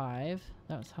 4, 5.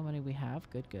 That's how many we have.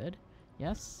 Good, good.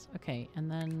 Yes. Okay,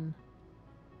 and then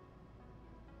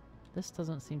this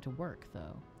doesn't seem to work,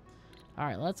 though. All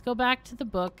right, let's go back to the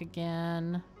book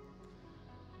again.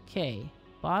 Okay,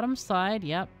 bottom side.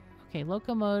 Yep. Okay,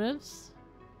 locomotives.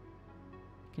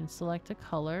 You can select a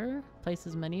color. Place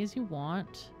as many as you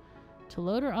want. To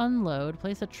load or unload,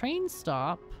 place a train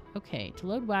stop. Okay, to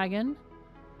load wagon,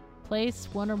 place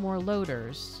one or more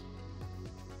loaders.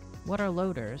 What are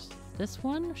loaders? This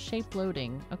one? Shape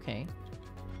loading. Okay.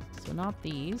 So not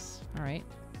these. All right.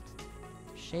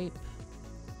 Shape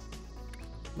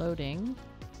loading.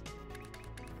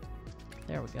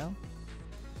 There we go.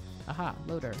 Aha,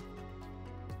 loader.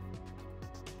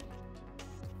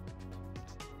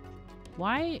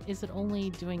 Why is it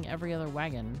only doing every other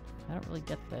wagon? I don't really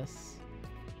get this.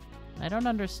 I don't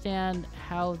understand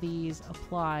how these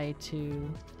apply to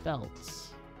belts.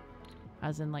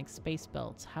 As in, like, space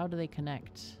belts. How do they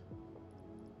connect?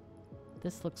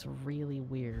 This looks really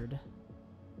weird.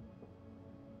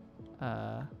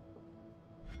 Because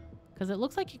it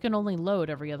looks like you can only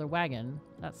load every other wagon.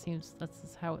 That's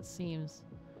how it seems.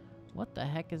 What the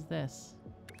heck is this?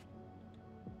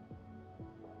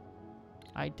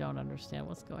 I don't understand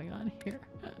what's going on here.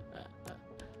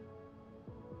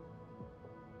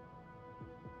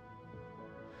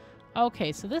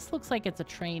 Okay, so this looks like it's a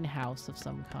train house of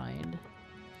some kind.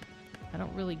 I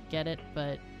don't really get it,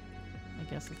 but I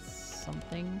guess it's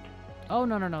something. Oh,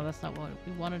 no, no, no, that's not what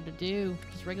we wanted to do.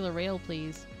 Just regular rail,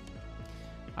 please.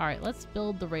 All right, let's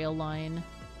build the rail line.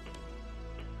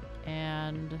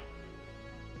 And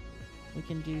we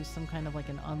can do some kind of like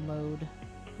an unload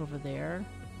over there.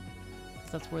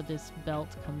 So that's where this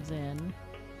belt comes in.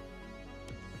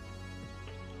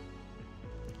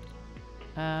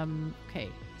 Okay,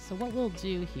 so what we'll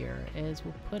do here is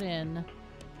we'll put in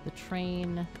the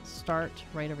train start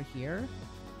right over here.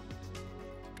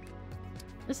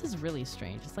 This is really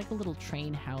strange. It's like a little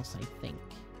train house, I think.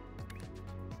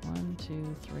 1,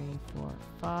 2, 3, 4,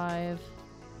 5.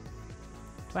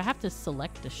 Do I have to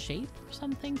select a shape or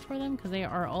something for them? Because they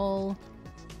are all...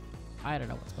 I don't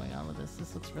know what's going on with this.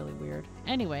 This looks really weird.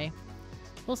 Anyway,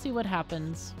 we'll see what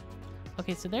happens.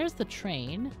 Okay, so there's the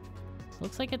train.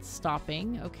 Looks like it's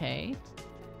stopping. Okay.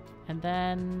 And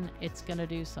then it's gonna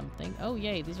do something. Oh,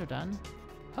 yay, these are done.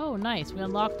 Oh, nice. We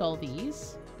unlocked all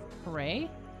these. Hooray.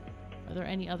 Are there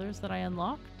any others that I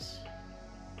unlocked?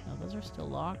 No, those are still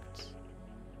locked.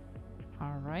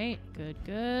 All right. Good,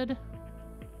 good.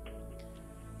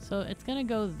 So it's gonna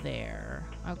go there.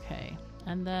 Okay.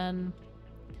 And then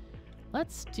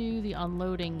let's do the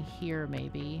unloading here,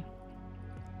 maybe.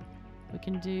 We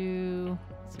can do,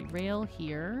 let's see, rail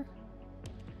here.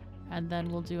 And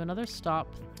then we'll do another stop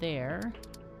there.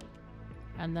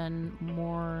 And then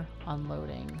more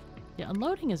unloading. The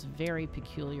unloading is very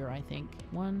peculiar, I think.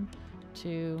 1,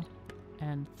 2,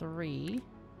 and 3.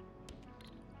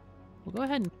 We'll go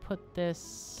ahead and put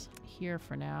this here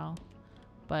for now.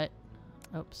 But,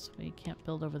 oops, we can't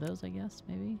build over those, I guess,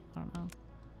 maybe? I don't know.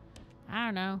 I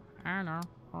don't know. I don't know.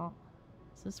 Oh.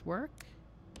 Does this work?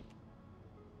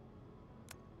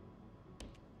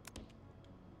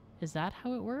 Is that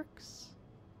how it works?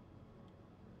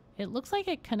 It looks like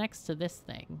it connects to this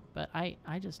thing, but I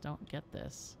just don't get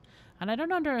this. And I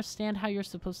don't understand how you're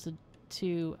supposed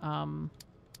to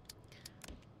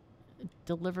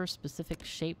deliver specific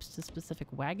shapes to specific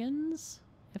wagons,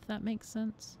 if that makes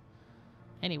sense.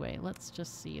 Anyway, let's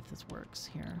just see if this works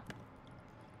here.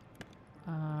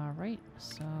 Right,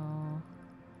 so...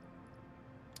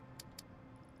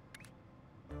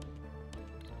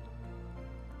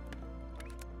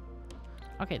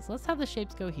 Okay, so let's have the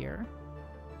shapes go here.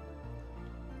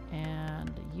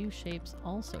 And U-shapes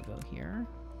also go here.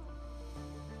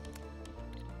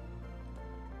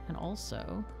 And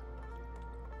also...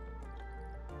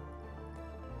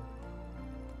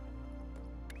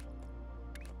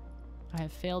 I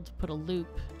have failed to put a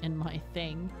loop in my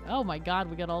thing. Oh my god,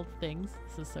 we got all the things.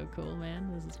 This is so cool,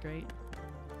 man. This is great.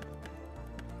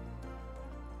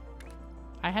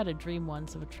 I had a dream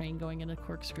once of a train going in a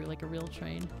corkscrew, like a real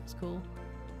train. It's cool.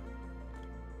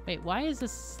 Wait, why is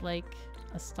this like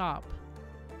a stop?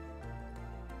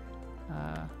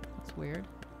 That's weird.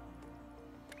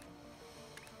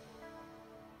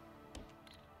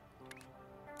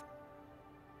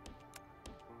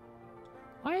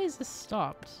 Why is this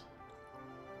stopped?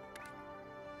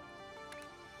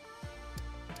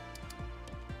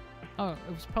 Oh,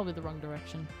 it was probably the wrong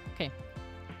direction. Okay.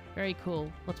 Very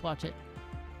cool. Let's watch it.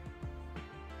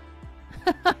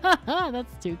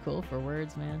 That's too cool for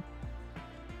words, man.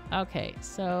 Okay,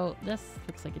 so this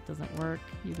looks like it doesn't work.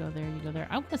 You go there, you go there.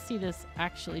 I want to see this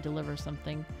actually deliver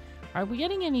something. Are we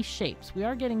getting any shapes? We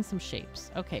are getting some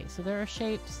shapes. Okay, so there are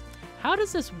shapes. How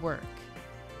does this work?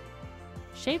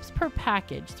 Shapes per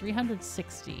package,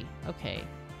 360. Okay.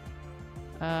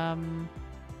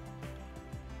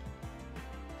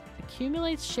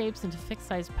 Accumulates shapes into fixed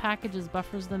size packages,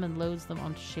 buffers them, and loads them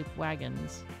onto shape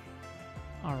wagons.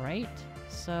 Alright,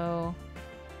 so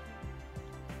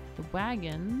the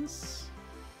wagons.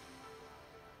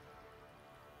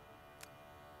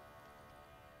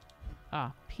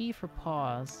 P for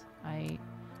pause.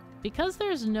 Because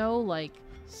there's no like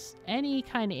any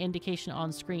kind of indication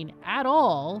on screen at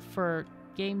all for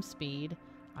game speed,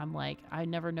 I'm like, I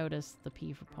never noticed the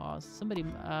P for pause. Somebody,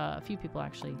 a few people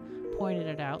actually pointed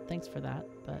it out. Thanks for that.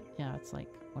 But yeah, it's like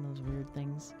one of those weird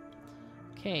things.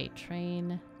 Okay,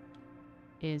 train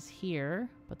is here,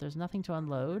 but there's nothing to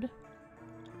unload.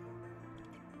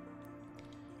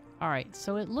 Alright,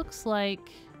 so it looks like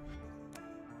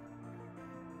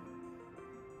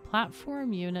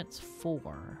platform units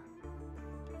 4.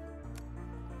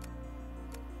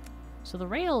 So the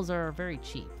rails are very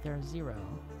cheap. They're 0.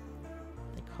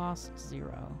 They cost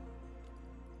 0.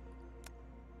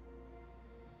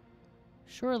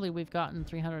 Surely we've gotten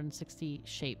 360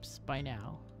 shapes by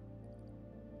now.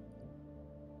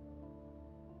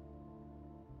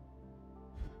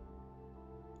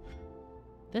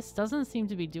 This doesn't seem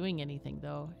to be doing anything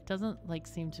though. It doesn't like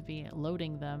seem to be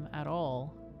loading them at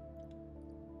all.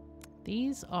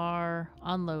 These are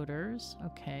unloaders.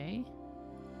 Okay.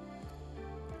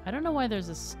 I don't know why there's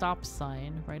a stop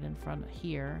sign right in front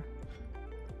here.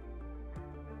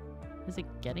 Is it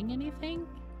getting anything?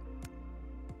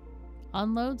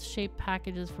 Unloads shape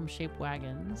packages from shape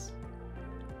wagons.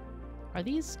 Are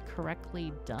these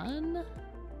correctly done?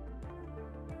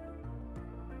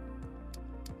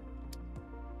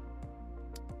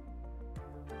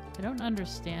 I don't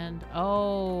understand.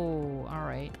 Oh, all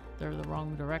right. They're the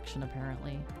wrong direction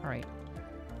apparently. All right.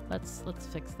 Let's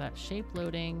fix that. Shape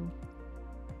loading.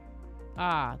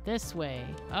 Ah, this way.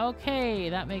 Okay,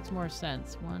 that makes more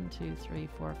sense. 1, 2, 3,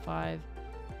 4, 5,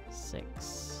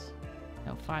 6.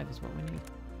 No, 5 is what we need.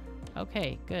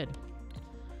 Okay, good.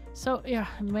 So, yeah,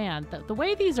 man, the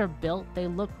way these are built, they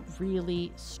look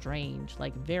really strange.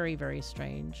 Like, very, very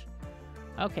strange.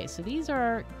 Okay, so these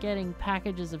are getting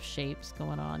packages of shapes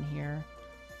going on here.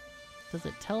 Does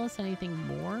it tell us anything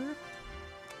more?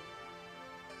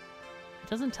 It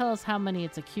doesn't tell us how many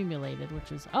it's accumulated,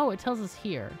 which is... Oh, it tells us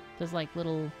here. There's like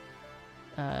little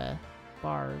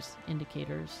bars,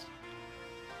 indicators.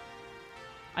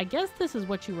 I guess this is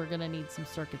what you were going to need some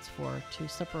circuits for, to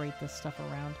separate this stuff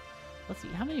around. Let's see,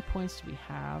 how many points do we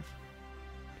have?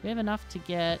 Do we have enough to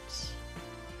get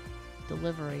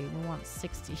delivery? We want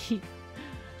 60.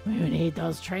 We need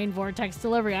those train vortex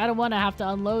delivery. I don't want to have to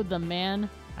unload them, man.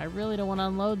 I really don't want to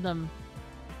unload them.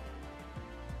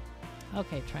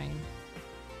 Okay, train.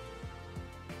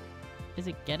 Is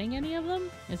it getting any of them?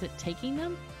 Is it taking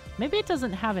them? Maybe it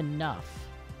doesn't have enough.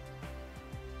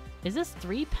 Is this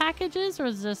 3 packages or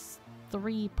is this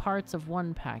 3 parts of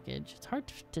 1 package? It's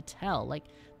hard to tell. Like,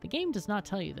 the game does not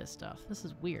tell you this stuff. This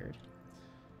is weird.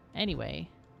 Anyway.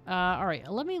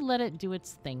 Alright, let me let it do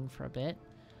its thing for a bit.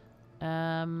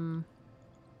 I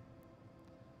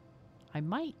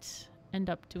might end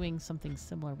up doing something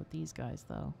similar with these guys,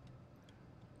 though.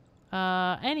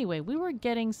 Anyway, we were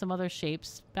getting some other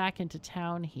shapes back into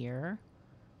town here,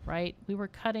 right? We were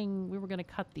going to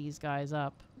cut these guys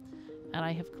up, and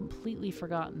I have completely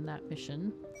forgotten that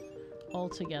mission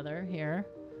altogether here.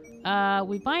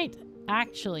 We might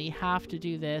actually have to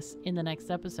do this in the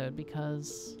next episode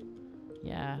because,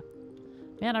 yeah.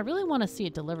 Man, I really want to see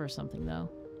it deliver something, though.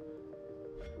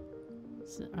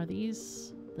 Are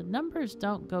these... The numbers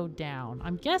don't go down.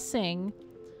 I'm guessing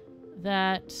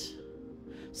that...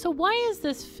 So why is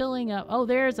this filling up? Oh,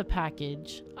 there's a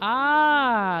package.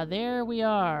 Ah, there we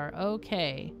are.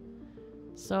 Okay.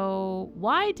 So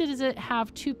why does it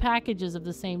have 2 packages of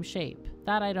the same shape?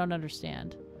 That I don't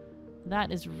understand.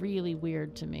 That is really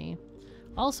weird to me.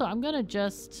 Also, I'm going to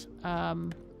just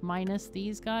minus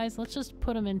these guys. Let's just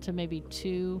put them into maybe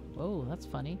 2. Oh, that's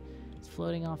funny. It's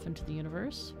floating off into the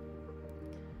universe.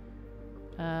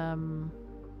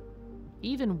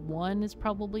 Even 1 is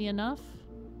probably enough.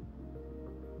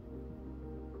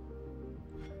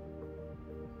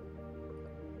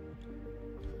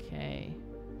 Okay.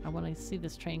 I want to see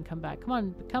this train come back.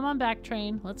 Come on back,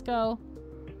 train. Let's go.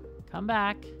 Come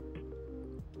back.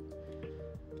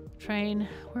 Train,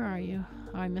 where are you?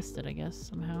 Oh, I missed it, I guess,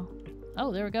 somehow.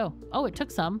 Oh, there we go. Oh, it took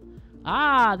some.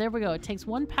 Ah, there we go. It takes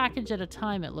one package at a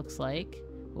time, it looks like.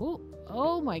 Oh,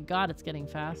 oh my god, it's getting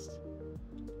fast.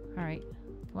 All right.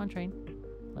 Come on, train.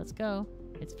 Let's go.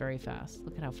 It's very fast.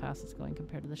 Look at how fast it's going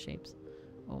compared to the shapes.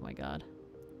 Oh my god.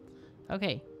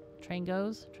 Okay. Train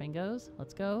goes. Train goes.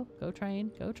 Let's go. Go,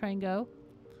 train. Go, train, go.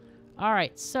 All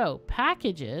right. So,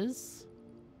 packages.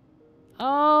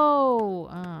 Oh.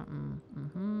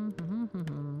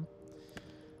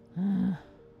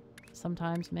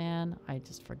 Sometimes, man, I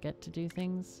just forget to do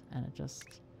things, and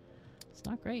it's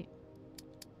not great.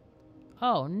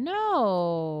 Oh,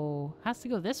 no. Has to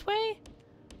go this way?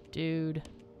 Dude.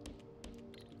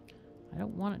 I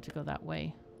don't want it to go that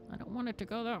way. I don't want it to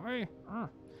go that way.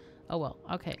 Oh, well.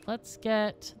 Okay, let's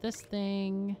get this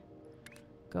thing.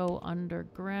 Go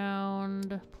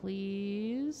underground,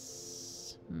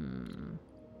 please.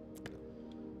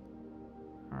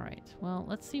 All right. Well,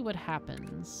 let's see what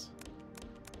happens.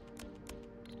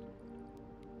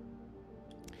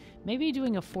 Maybe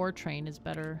doing a 4 train is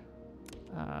better.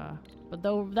 But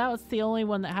though that was the only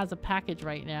one that has a package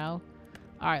right now.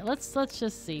 All right, let's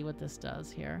just see what this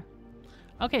does here.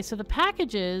 Okay, so the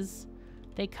packages,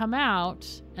 they come out,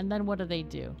 and then what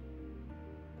do?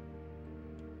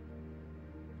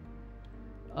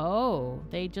 Oh,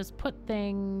 they just put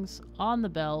things on the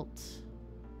belt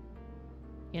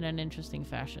in an interesting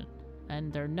fashion.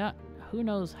 And they're not, who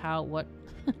knows what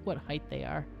height they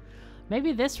are.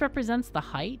 Maybe this represents the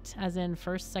height, as in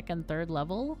first, second, third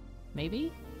level?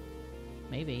 Maybe?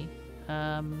 Maybe.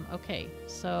 Okay,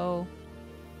 so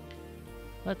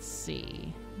let's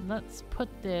see. Let's put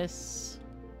this...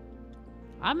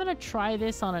 I'm going to try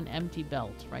this on an empty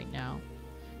belt right now,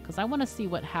 because I want to see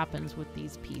what happens with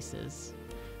these pieces.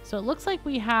 So it looks like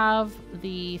we have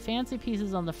the fancy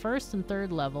pieces on the first and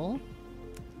third level.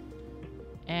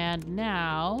 And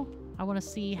now I want to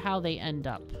see how they end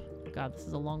up. God, this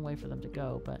is a long way for them to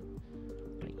go, but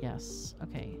yes.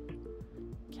 Okay.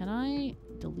 Can I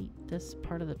delete this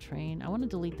part of the train? I want to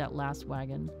delete that last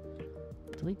wagon.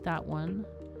 Delete that one.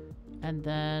 And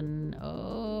then,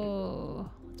 oh,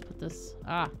 let's put this,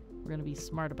 we're going to be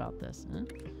smart about this.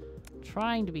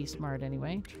 Trying to be smart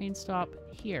anyway. Train stop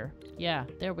here. Yeah,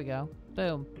 there we go.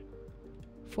 Boom.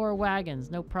 4 wagons,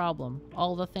 no problem.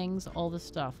 All the things, all the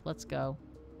stuff. Let's go.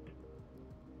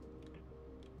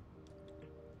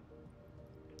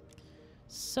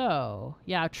 So,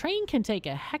 yeah, a train can take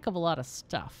a heck of a lot of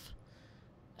stuff.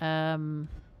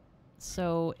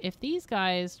 So if these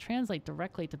guys translate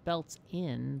directly to belts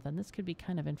in, then this could be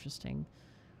kind of interesting.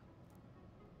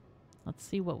 Let's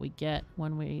see what we get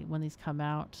when these come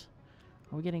out.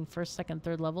 Are we getting first, second,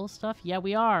 third level stuff? Yeah,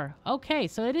 we are. Okay,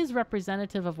 so it is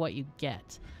representative of what you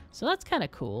get. So that's kind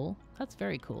of cool. That's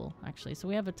very cool, actually. So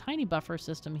we have a tiny buffer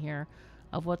system here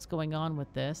of what's going on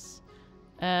with this.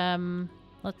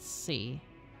 Let's see.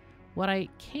 What I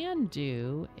can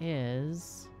do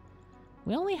is...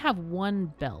 we only have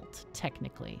one belt,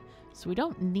 technically. So we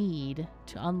don't need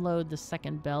to unload the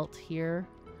second belt here.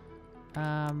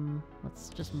 Let's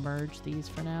just merge these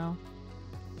for now.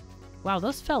 Wow,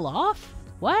 those fell off?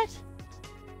 What?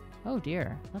 Oh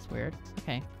dear, that's weird.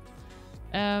 Okay.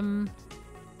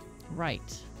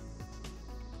 Right.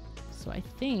 So I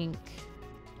think...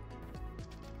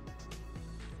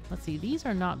 let's see, these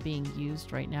are not being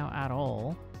used right now at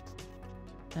all.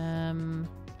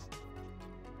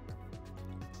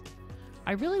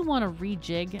 I really want to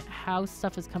rejig how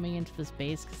stuff is coming into this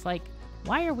base, because, like,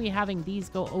 why are we having these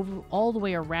go over all the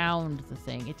way around the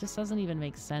thing? It just doesn't even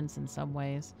make sense in some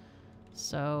ways.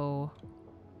 So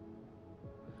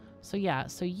yeah,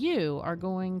 so you are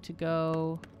going to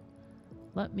go...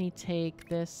 let me take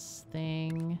this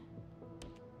thing...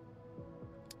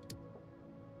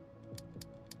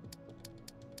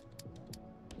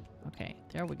 okay,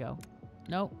 there we go.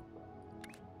 Nope.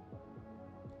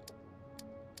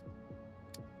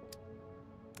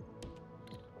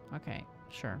 Okay,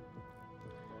 sure.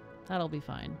 That'll be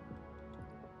fine.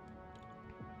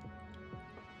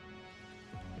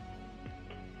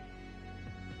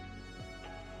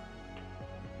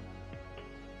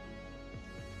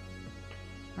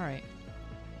 All right.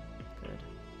 Good.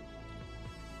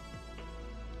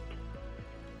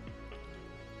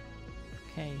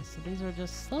 Okay, so these are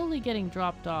just slowly getting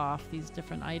dropped off, these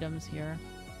different items here.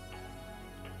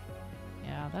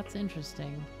 Yeah, that's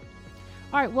interesting.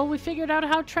 All right, well, we figured out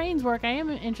how trains work. I am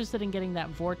interested in getting that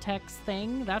vortex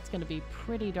thing. That's going to be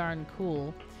pretty darn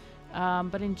cool.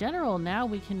 But in general, now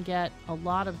we can get a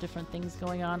lot of different things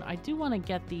going on. I do want to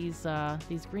get these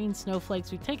green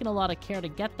snowflakes. We've taken a lot of care to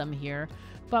get them here,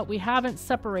 but we haven't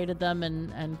separated them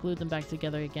and glued them back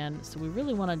together again. So we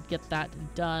really want to get that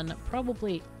done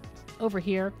probably over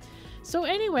here. So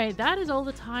anyway, that is all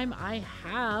the time I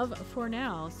have for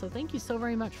now. So thank you so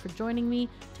very much for joining me.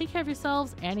 Take care of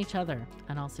yourselves and each other,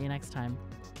 and I'll see you next time.